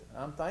accommodates it.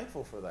 I'm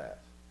thankful for that.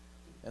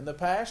 And the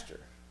pastor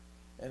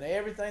and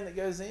everything that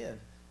goes in.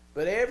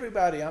 But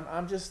everybody,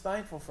 I'm just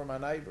thankful for my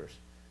neighbors.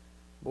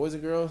 Boys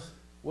and girls,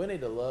 we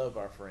need to love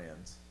our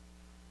friends,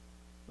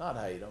 not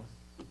hate them.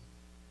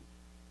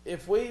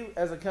 If we,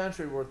 as a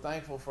country, were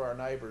thankful for our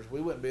neighbors,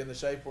 we wouldn't be in the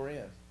shape we're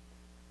in.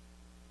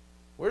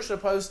 We're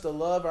supposed to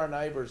love our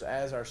neighbors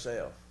as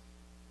ourselves.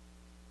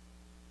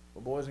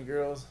 Well, boys and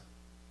girls,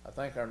 I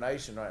think our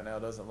nation right now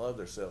doesn't love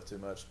themselves too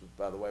much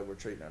by the way we're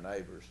treating our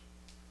neighbors.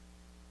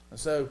 And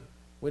so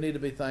we need to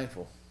be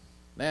thankful.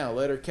 Now,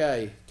 letter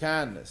K,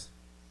 kindness.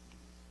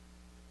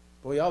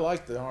 Boy, y'all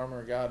like the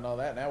armor of God and all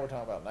that. Now we're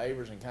talking about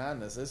neighbors and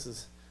kindness. This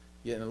is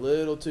getting a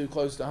little too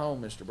close to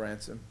home, Mr.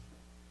 Branson.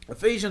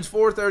 Ephesians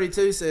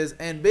 4:32 says,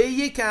 "And be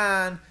ye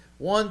kind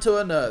one to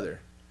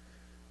another."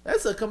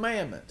 That's a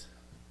commandment.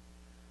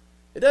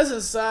 It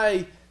doesn't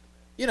say,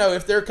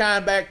 if they're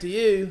kind back to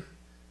you.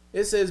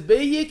 It says, "Be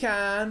ye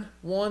kind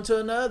one to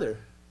another.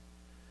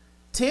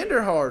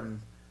 Tenderhearted,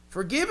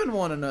 forgiving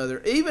one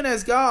another, even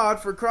as God,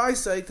 for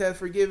Christ's sake, hath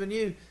forgiven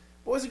you."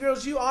 Boys and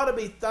girls, you ought to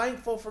be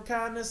thankful for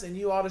kindness, and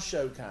you ought to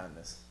show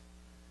kindness.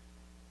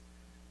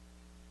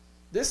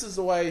 This is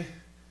the way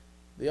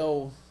the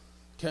old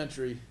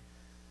country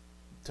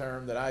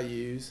term that I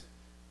use.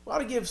 We ought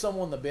to give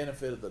someone the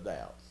benefit of the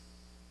doubt.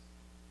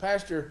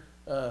 Pastor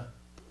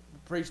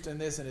preached in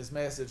his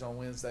message on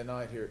Wednesday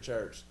night here at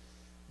church,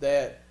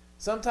 that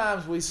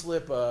sometimes we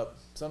slip up,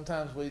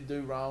 sometimes we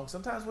do wrong,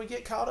 sometimes we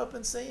get caught up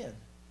in sin.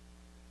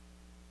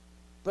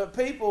 But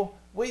people,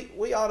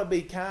 we ought to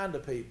be kind to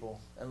people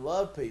and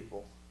love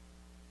people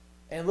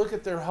and look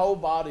at their whole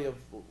body of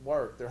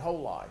work, their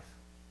whole life.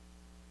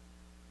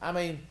 I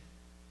mean,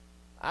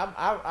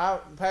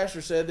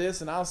 Pastor said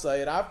this, and I'll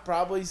say it. I've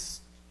probably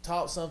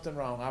taught something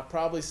wrong. I've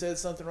probably said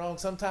something wrong.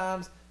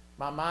 Sometimes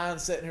my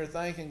mind's sitting here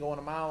thinking, going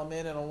a mile a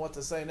minute on what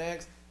to say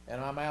next,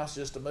 and my mouth's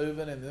just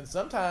a-moving. And then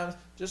sometimes,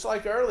 just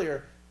like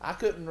earlier,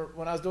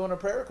 when I was doing a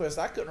prayer request,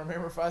 I couldn't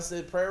remember if I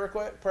said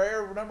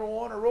prayer number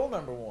 1 or rule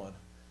number 1.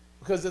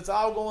 Because it's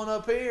all going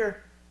up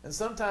here, and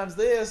sometimes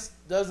this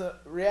doesn't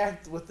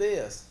react with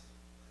this,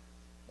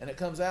 and it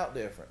comes out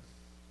different.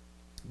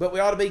 But we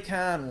ought to be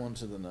kind one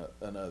to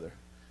another.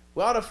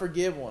 We ought to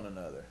forgive one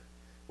another.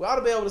 We ought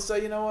to be able to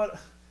say, you know what,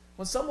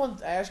 when someone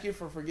asks you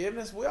for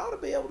forgiveness, we ought to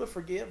be able to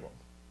forgive them.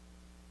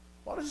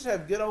 We ought to just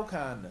have good old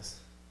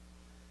kindness.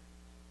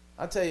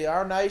 I tell you,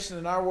 our nation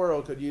and our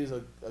world could use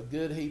a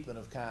good heaping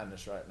of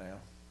kindness right now.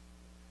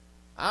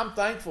 I'm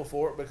thankful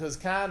for it, because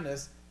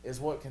kindness is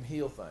what can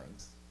heal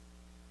things.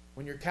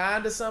 When you're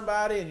kind to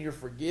somebody and you're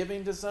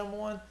forgiving to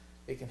someone,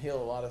 it can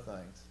heal a lot of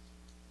things.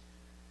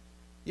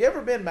 You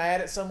ever been mad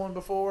at someone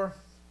before?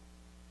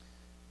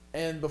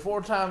 And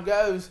before time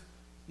goes,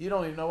 you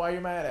don't even know why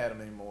you're mad at them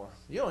anymore.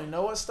 You don't even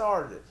know what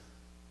started it.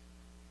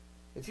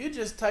 If you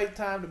just take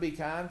time to be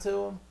kind to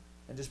them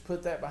and just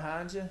put that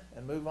behind you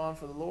and move on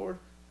for the Lord,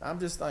 I'm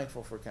just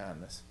thankful for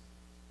kindness.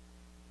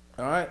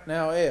 All right,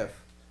 now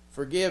F,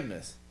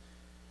 forgiveness.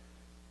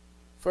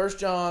 1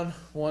 John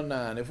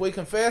 1:9. If we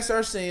confess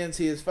our sins,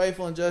 he is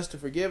faithful and just to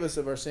forgive us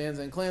of our sins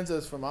and cleanse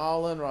us from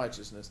all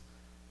unrighteousness.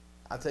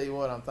 I tell you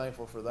what, I'm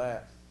thankful for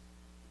that.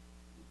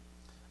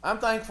 I'm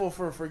thankful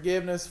for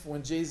forgiveness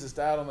when Jesus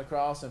died on the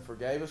cross and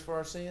forgave us for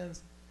our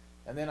sins.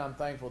 And then I'm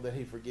thankful that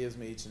he forgives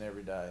me each and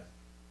every day.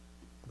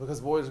 Because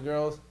boys and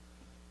girls,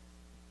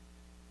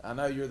 I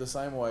know you're the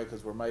same way,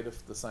 because we're made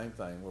of the same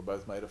thing. We're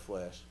both made of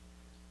flesh.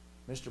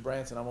 Mr.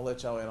 Branson, I'm going to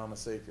let y'all in on a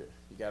secret.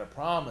 You got to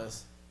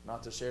promise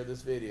not to share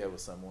this video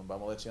with someone, but I'm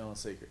going to let you in on a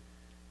secret.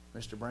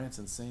 Mr.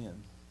 Branson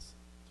sins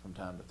from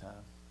time to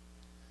time.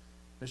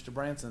 Mr.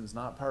 Branson's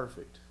not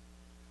perfect.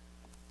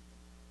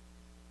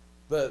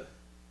 But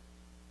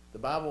the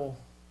Bible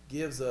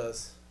gives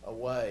us a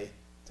way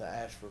to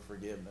ask for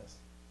forgiveness.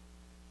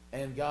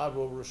 And God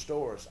will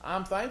restore us.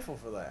 I'm thankful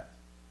for that.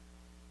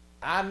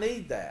 I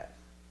need that.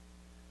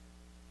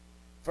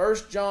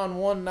 1 John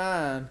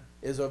 1:9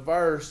 is a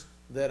verse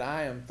that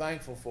I am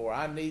thankful for.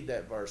 I need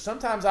that verse.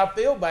 Sometimes I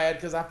feel bad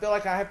because I feel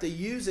like I have to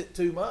use it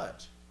too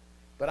much.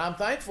 But I'm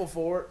thankful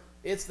for it.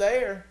 It's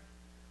there.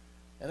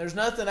 And there's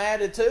nothing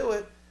added to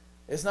it.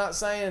 It's not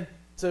saying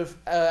to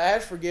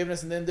ask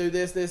forgiveness and then do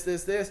this.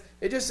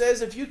 It just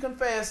says if you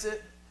confess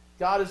it,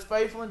 God is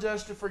faithful and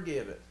just to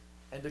forgive it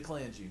and to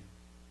cleanse you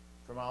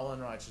from all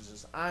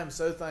unrighteousness. I am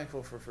so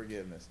thankful for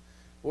forgiveness.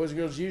 Boys and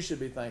girls, you should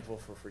be thankful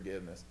for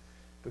forgiveness.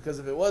 Because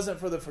if it wasn't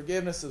for the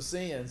forgiveness of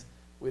sins,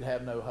 we'd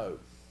have no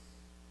hope.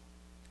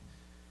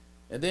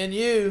 And then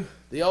you,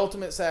 the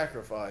ultimate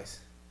sacrifice.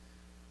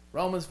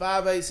 Romans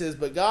 5:8 says,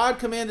 "But God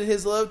commended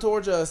his love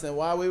towards us, and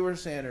while we were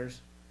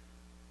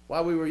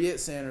yet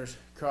sinners,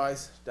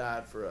 Christ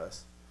died for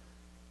us."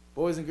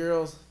 Boys and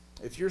girls,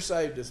 if you're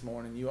saved this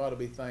morning, you ought to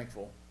be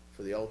thankful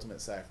for the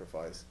ultimate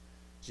sacrifice.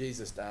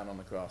 Jesus died on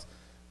the cross.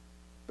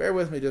 Bear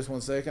with me just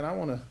one second. I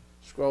want to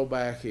scroll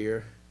back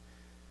here.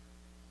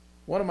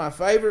 One of my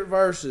favorite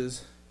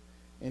verses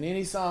in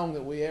any song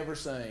that we ever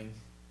sing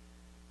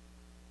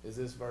is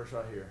this verse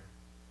right here.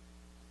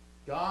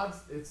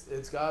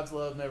 It's God's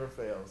love never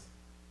fails.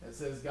 It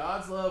says,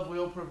 God's love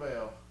will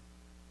prevail.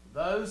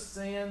 Though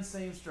sin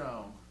seems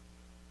strong,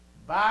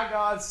 by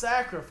God's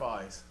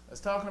sacrifice,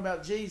 that's talking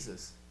about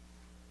Jesus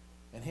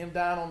and him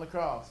dying on the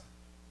cross,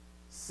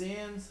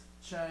 sin's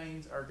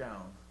chains are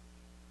gone.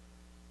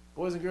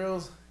 Boys and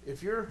girls,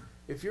 if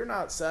you're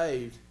not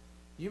saved,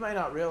 you may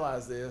not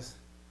realize this,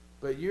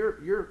 but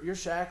you're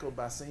shackled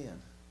by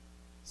sin.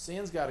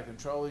 Sin's got a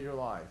control of your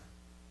life.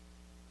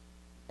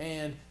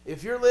 And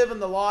if you're living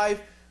the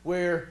life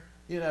where,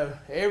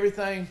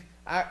 everything's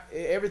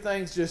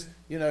just,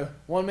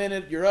 1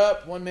 minute you're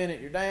up, 1 minute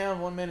you're down,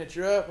 1 minute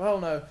you're up, oh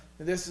no,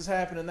 this is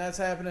happening, that's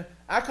happening.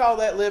 I call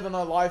that living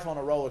a life on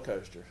a roller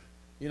coaster.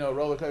 You know, a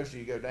roller coaster,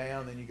 you go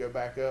down, then you go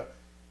back up.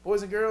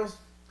 Boys and girls,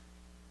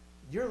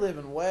 you're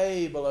living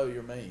way below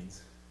your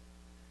means.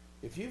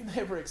 If you've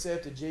never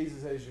accepted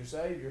Jesus as your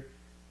Savior,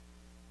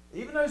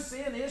 even though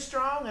sin is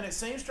strong and it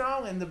seems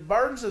strong and the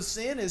burdens of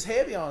sin is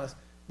heavy on us,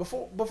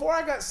 before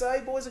I got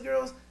saved, boys and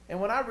girls, and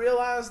when I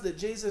realized that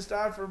Jesus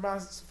died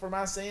for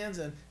my sins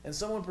and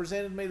someone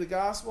presented me the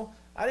gospel,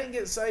 I didn't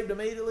get saved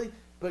immediately,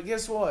 but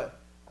guess what?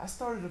 I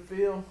started to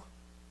feel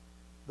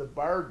the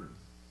burden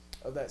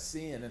of that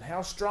sin and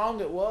how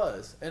strong it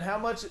was and how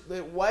much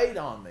it weighed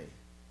on me.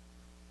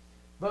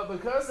 But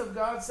because of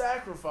God's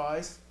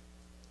sacrifice,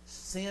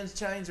 sin's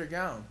chains are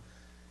gone.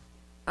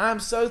 I'm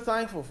so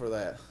thankful for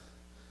that.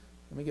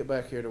 Let me get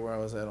back here to where I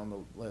was at on the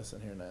lesson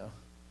here now.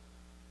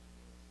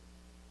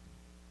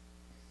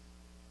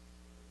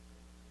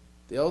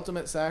 The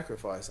ultimate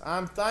sacrifice.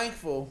 I'm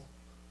thankful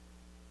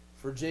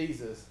for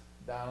Jesus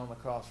dying on the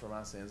cross for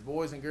my sins.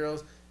 Boys and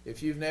girls,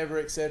 if you've never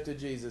accepted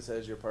Jesus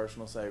as your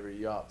personal Savior,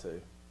 you ought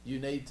to. You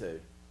need to.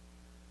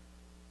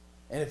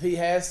 And if He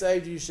has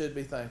saved you, you should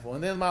be thankful.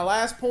 And then my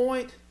last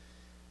point,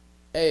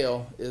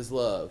 L, is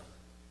love.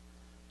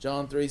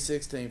 John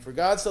 3:16. For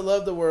God so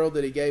loved the world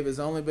that He gave His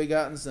only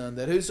begotten Son,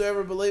 that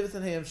whosoever believeth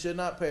in Him should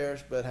not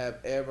perish, but have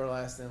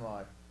everlasting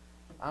life.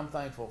 I'm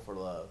thankful for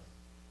love.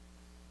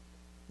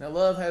 Now,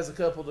 love has a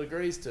couple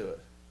degrees to it.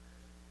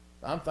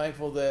 I'm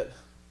thankful that,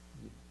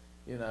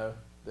 you know,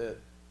 that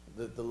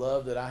the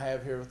love that I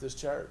have here with this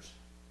church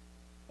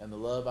and the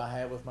love I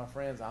have with my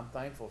friends, I'm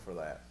thankful for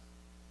that.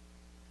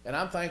 And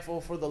I'm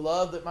thankful for the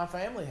love that my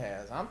family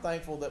has. I'm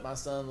thankful that my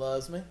son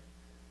loves me.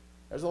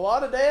 There's a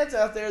lot of dads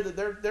out there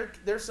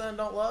that their son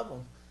don't love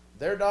them.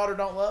 Their daughter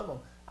don't love them.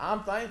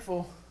 I'm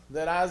thankful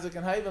that Isaac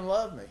and Haven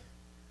love me.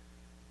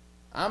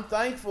 I'm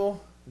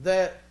thankful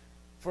that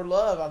for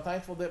love, I'm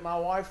thankful that my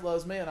wife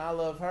loves me and I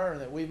love her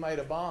and that we've made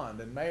a bond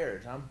in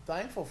marriage. I'm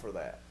thankful for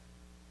that.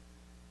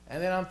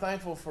 And then I'm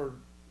thankful for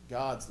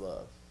God's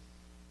love.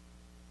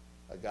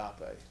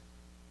 Agape.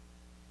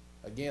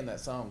 Again, that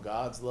song,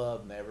 God's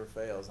love never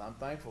fails. I'm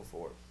thankful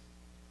for it.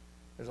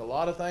 There's a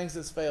lot of things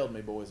that's failed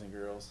me, boys and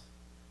girls.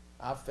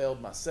 I've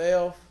failed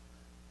myself.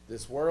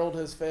 This world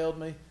has failed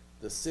me.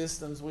 The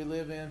systems we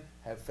live in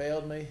have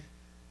failed me.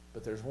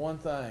 But there's one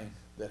thing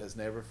that has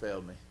never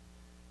failed me,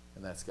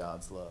 and that's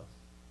God's love.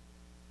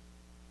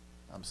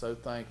 I'm so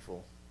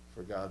thankful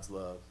for God's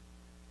love,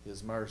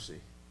 His mercy,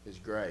 His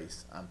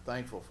grace. I'm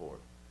thankful for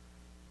it.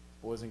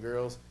 Boys and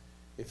girls,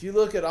 if you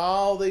look at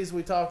all these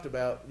we talked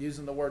about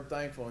using the word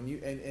thankful,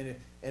 and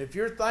if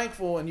you're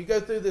thankful and you go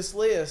through this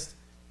list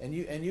and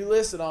you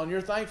list it all and you're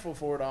thankful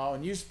for it all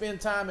and you spend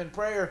time in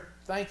prayer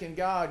thanking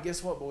God,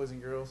 guess what, boys and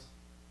girls?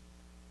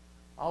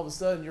 All of a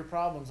sudden your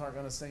problems aren't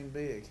going to seem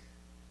big.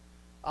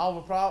 All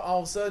of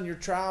a sudden your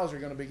trials are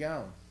going to be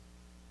gone.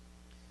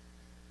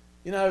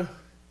 You know,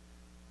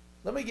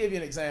 let me give you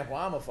an example.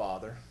 I'm a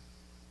father,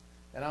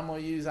 and I'm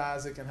going to use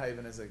Isaac and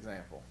Haven as an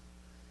example.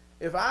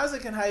 If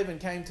Isaac and Haven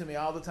came to me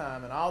all the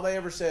time and all they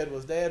ever said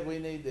was, Dad, we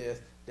need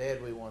this.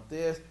 Dad, we want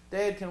this.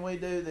 Dad, can we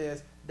do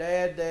this?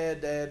 Dad,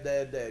 Dad, Dad,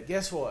 Dad, Dad.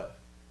 Guess what?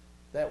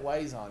 That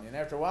weighs on you. And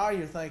after a while,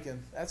 you're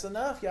thinking, that's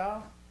enough,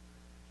 y'all.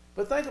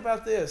 But think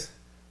about this.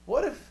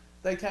 What if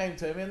they came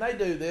to me, and they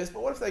do this,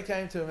 but what if they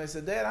came to me and they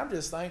said, Dad, I'm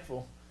just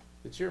thankful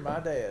that you're my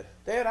dad.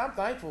 Dad, I'm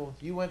thankful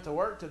you went to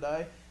work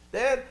today.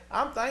 Dad,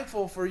 I'm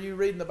thankful for you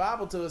reading the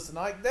Bible to us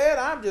tonight. Dad,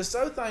 I'm just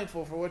so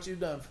thankful for what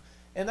you've done.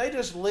 And they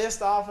just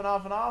list off and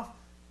off and off.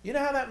 You know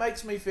how that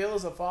makes me feel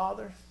as a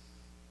father?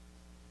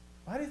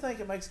 How do you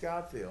think it makes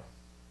God feel?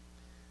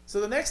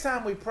 So the next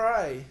time we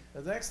pray,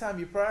 the next time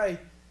you pray,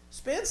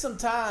 spend some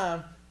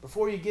time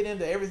before you get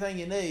into everything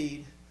you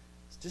need.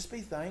 Just be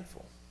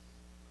thankful.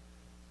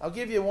 I'll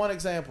give you one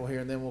example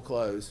here and then we'll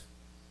close.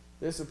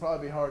 This will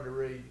probably be hard to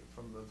read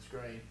from the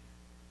screen.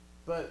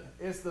 But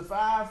it's the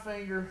 5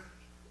 finger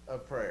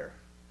of prayer.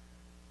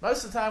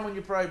 Most of the time when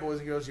you pray, boys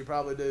and girls, you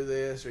probably do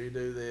this or you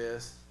do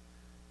this,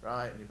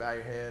 right? And you bow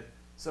your head.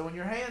 So when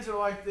your hands are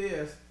like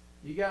this,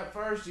 you got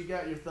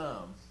your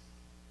thumb.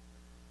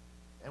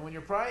 And when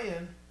you're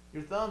praying,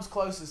 your thumb's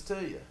closest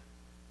to you.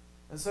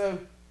 And so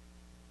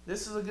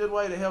this is a good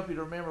way to help you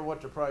to remember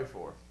what to pray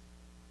for.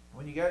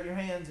 When you got your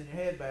hands and your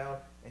head bowed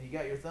and you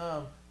got your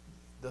thumb,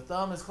 the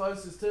thumb is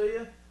closest to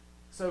you.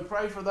 So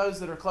pray for those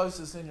that are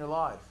closest in your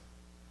life.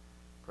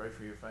 Pray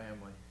for your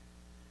family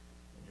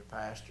and your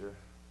pastor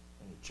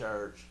and your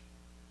church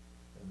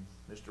and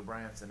Mr.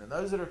 Branson and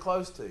those that are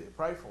close to you.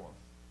 Pray for them.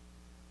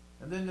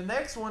 And then the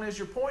next one is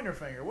your pointer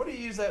finger. What do you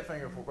use that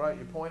finger for, right?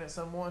 You point at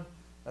someone.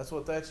 That's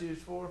what that's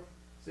used for.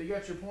 So you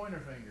got your pointer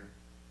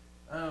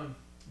finger.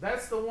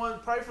 That's the one.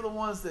 Pray for the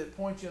ones that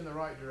point you in the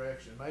right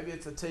direction. Maybe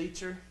it's a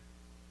teacher.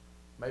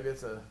 Maybe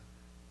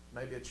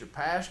it's your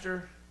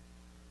pastor.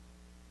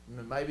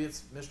 Maybe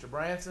it's Mr.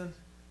 Branson,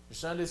 your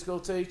Sunday school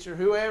teacher,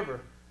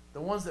 whoever.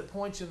 The ones that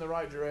point you in the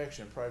right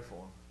direction, pray for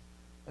them.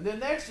 And then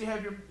next you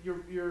have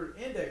your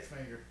index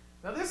finger.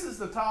 Now this is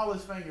the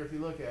tallest finger if you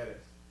look at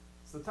it.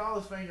 It's the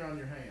tallest finger on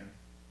your hand.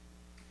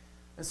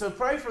 And so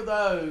pray for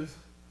those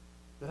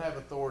that have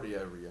authority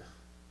over you.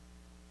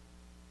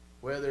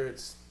 Whether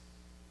it's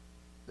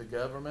the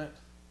government,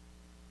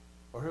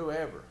 or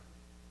whoever.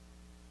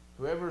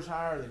 Whoever's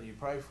higher than you,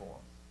 pray for them.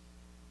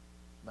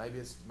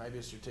 Maybe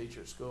it's your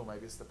teacher at school.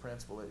 Maybe it's the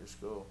principal at your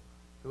school.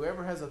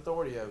 Whoever has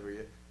authority over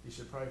you, you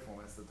should pray for them.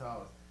 That's the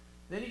tallest.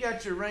 Then you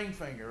got your ring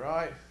finger,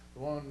 right? The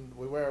one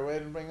we wear our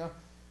wedding ring on.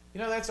 You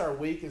know, that's our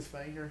weakest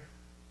finger.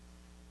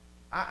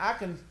 I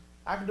can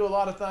do a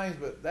lot of things,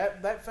 but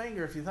that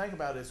finger, if you think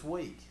about it, it's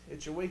weak.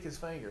 It's your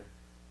weakest finger.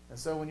 And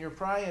so when you're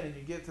praying and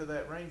you get to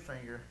that ring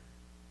finger,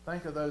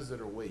 think of those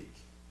that are weak.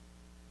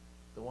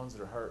 The ones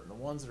that are hurting, the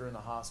ones that are in the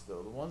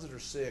hospital, the ones that are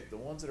sick, the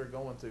ones that are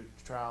going through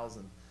trials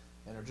and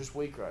are just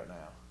weak right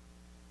now.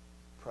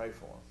 Pray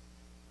for them.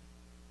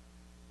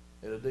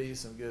 It'll do you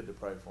some good to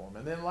pray for them.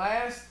 And then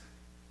last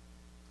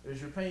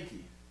is your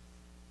pinky.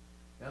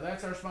 Now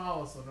that's our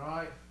smallest one,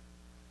 right?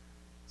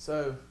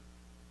 So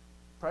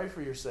pray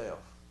for yourself.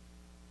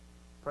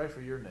 Pray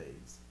for your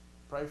needs.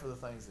 Pray for the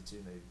things that you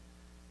need.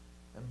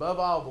 And above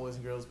all, boys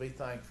and girls, be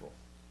thankful.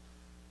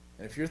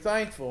 And if you're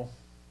thankful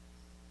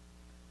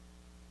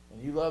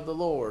and you love the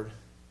Lord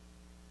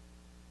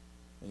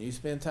and you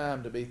spend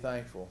time to be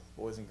thankful,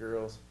 boys and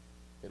girls,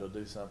 it'll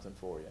do something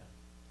for you.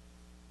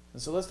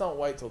 And so let's don't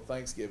wait till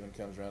Thanksgiving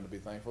comes around to be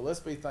thankful. Let's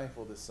be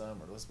thankful this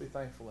summer. Let's be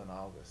thankful in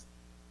August.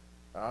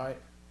 All right?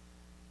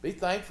 Be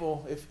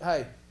thankful if,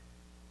 hey,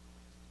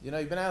 you know,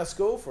 you've been out of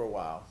school for a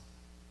while.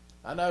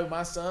 I know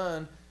my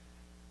son,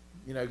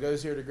 you know,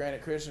 goes here to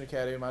Granite Christian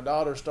Academy. My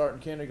daughter's starting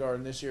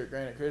kindergarten this year at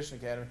Granite Christian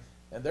Academy,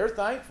 and they're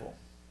thankful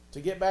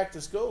to get back to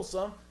school.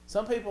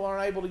 Some people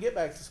aren't able to get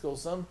back to school.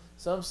 Some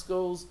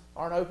schools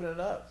aren't opening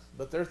up,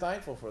 but they're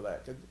thankful for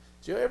that. Did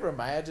you ever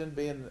imagine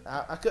being?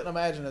 I couldn't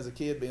imagine as a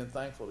kid being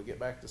thankful to get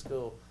back to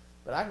school,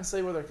 but I can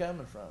see where they're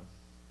coming from.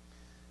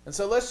 And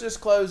so let's just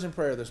close in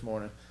prayer this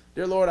morning.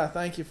 Dear Lord, I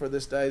thank you for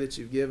this day that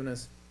you've given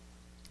us.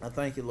 I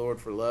thank you,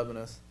 Lord, for loving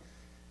us,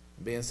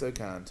 being so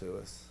kind to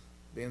us,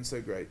 being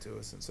so great to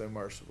us, and so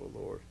merciful,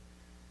 Lord.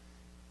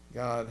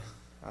 God,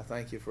 I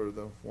thank you for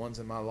the ones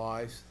in my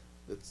life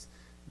that's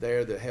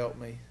there that help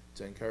me,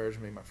 to encourage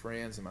me, my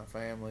friends and my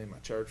family, my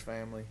church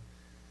family.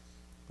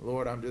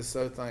 Lord, I'm just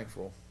so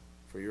thankful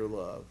for your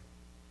love.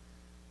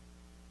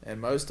 And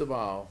most of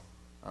all,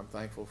 I'm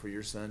thankful for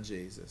your son,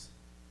 Jesus,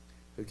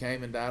 who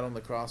came and died on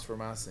the cross for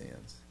my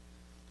sins.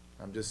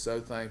 I'm just so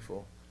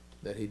thankful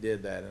that he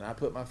did that. And I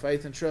put my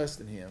faith and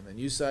trust in him, and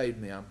you saved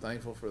me. I'm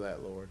thankful for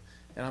that, Lord.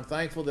 And I'm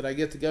thankful that I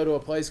get to go to a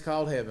place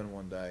called heaven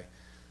one day.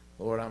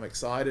 Lord, I'm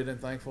excited and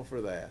thankful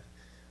for that.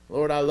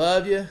 Lord, I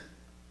love you.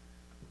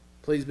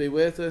 Please be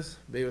with us.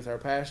 Be with our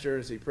pastor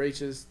as he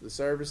preaches the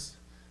service.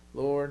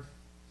 Lord,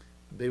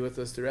 be with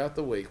us throughout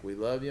the week. We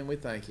love you and we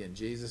thank you. In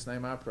Jesus'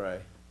 name I pray.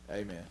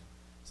 Amen.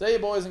 See you,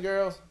 boys and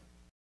girls.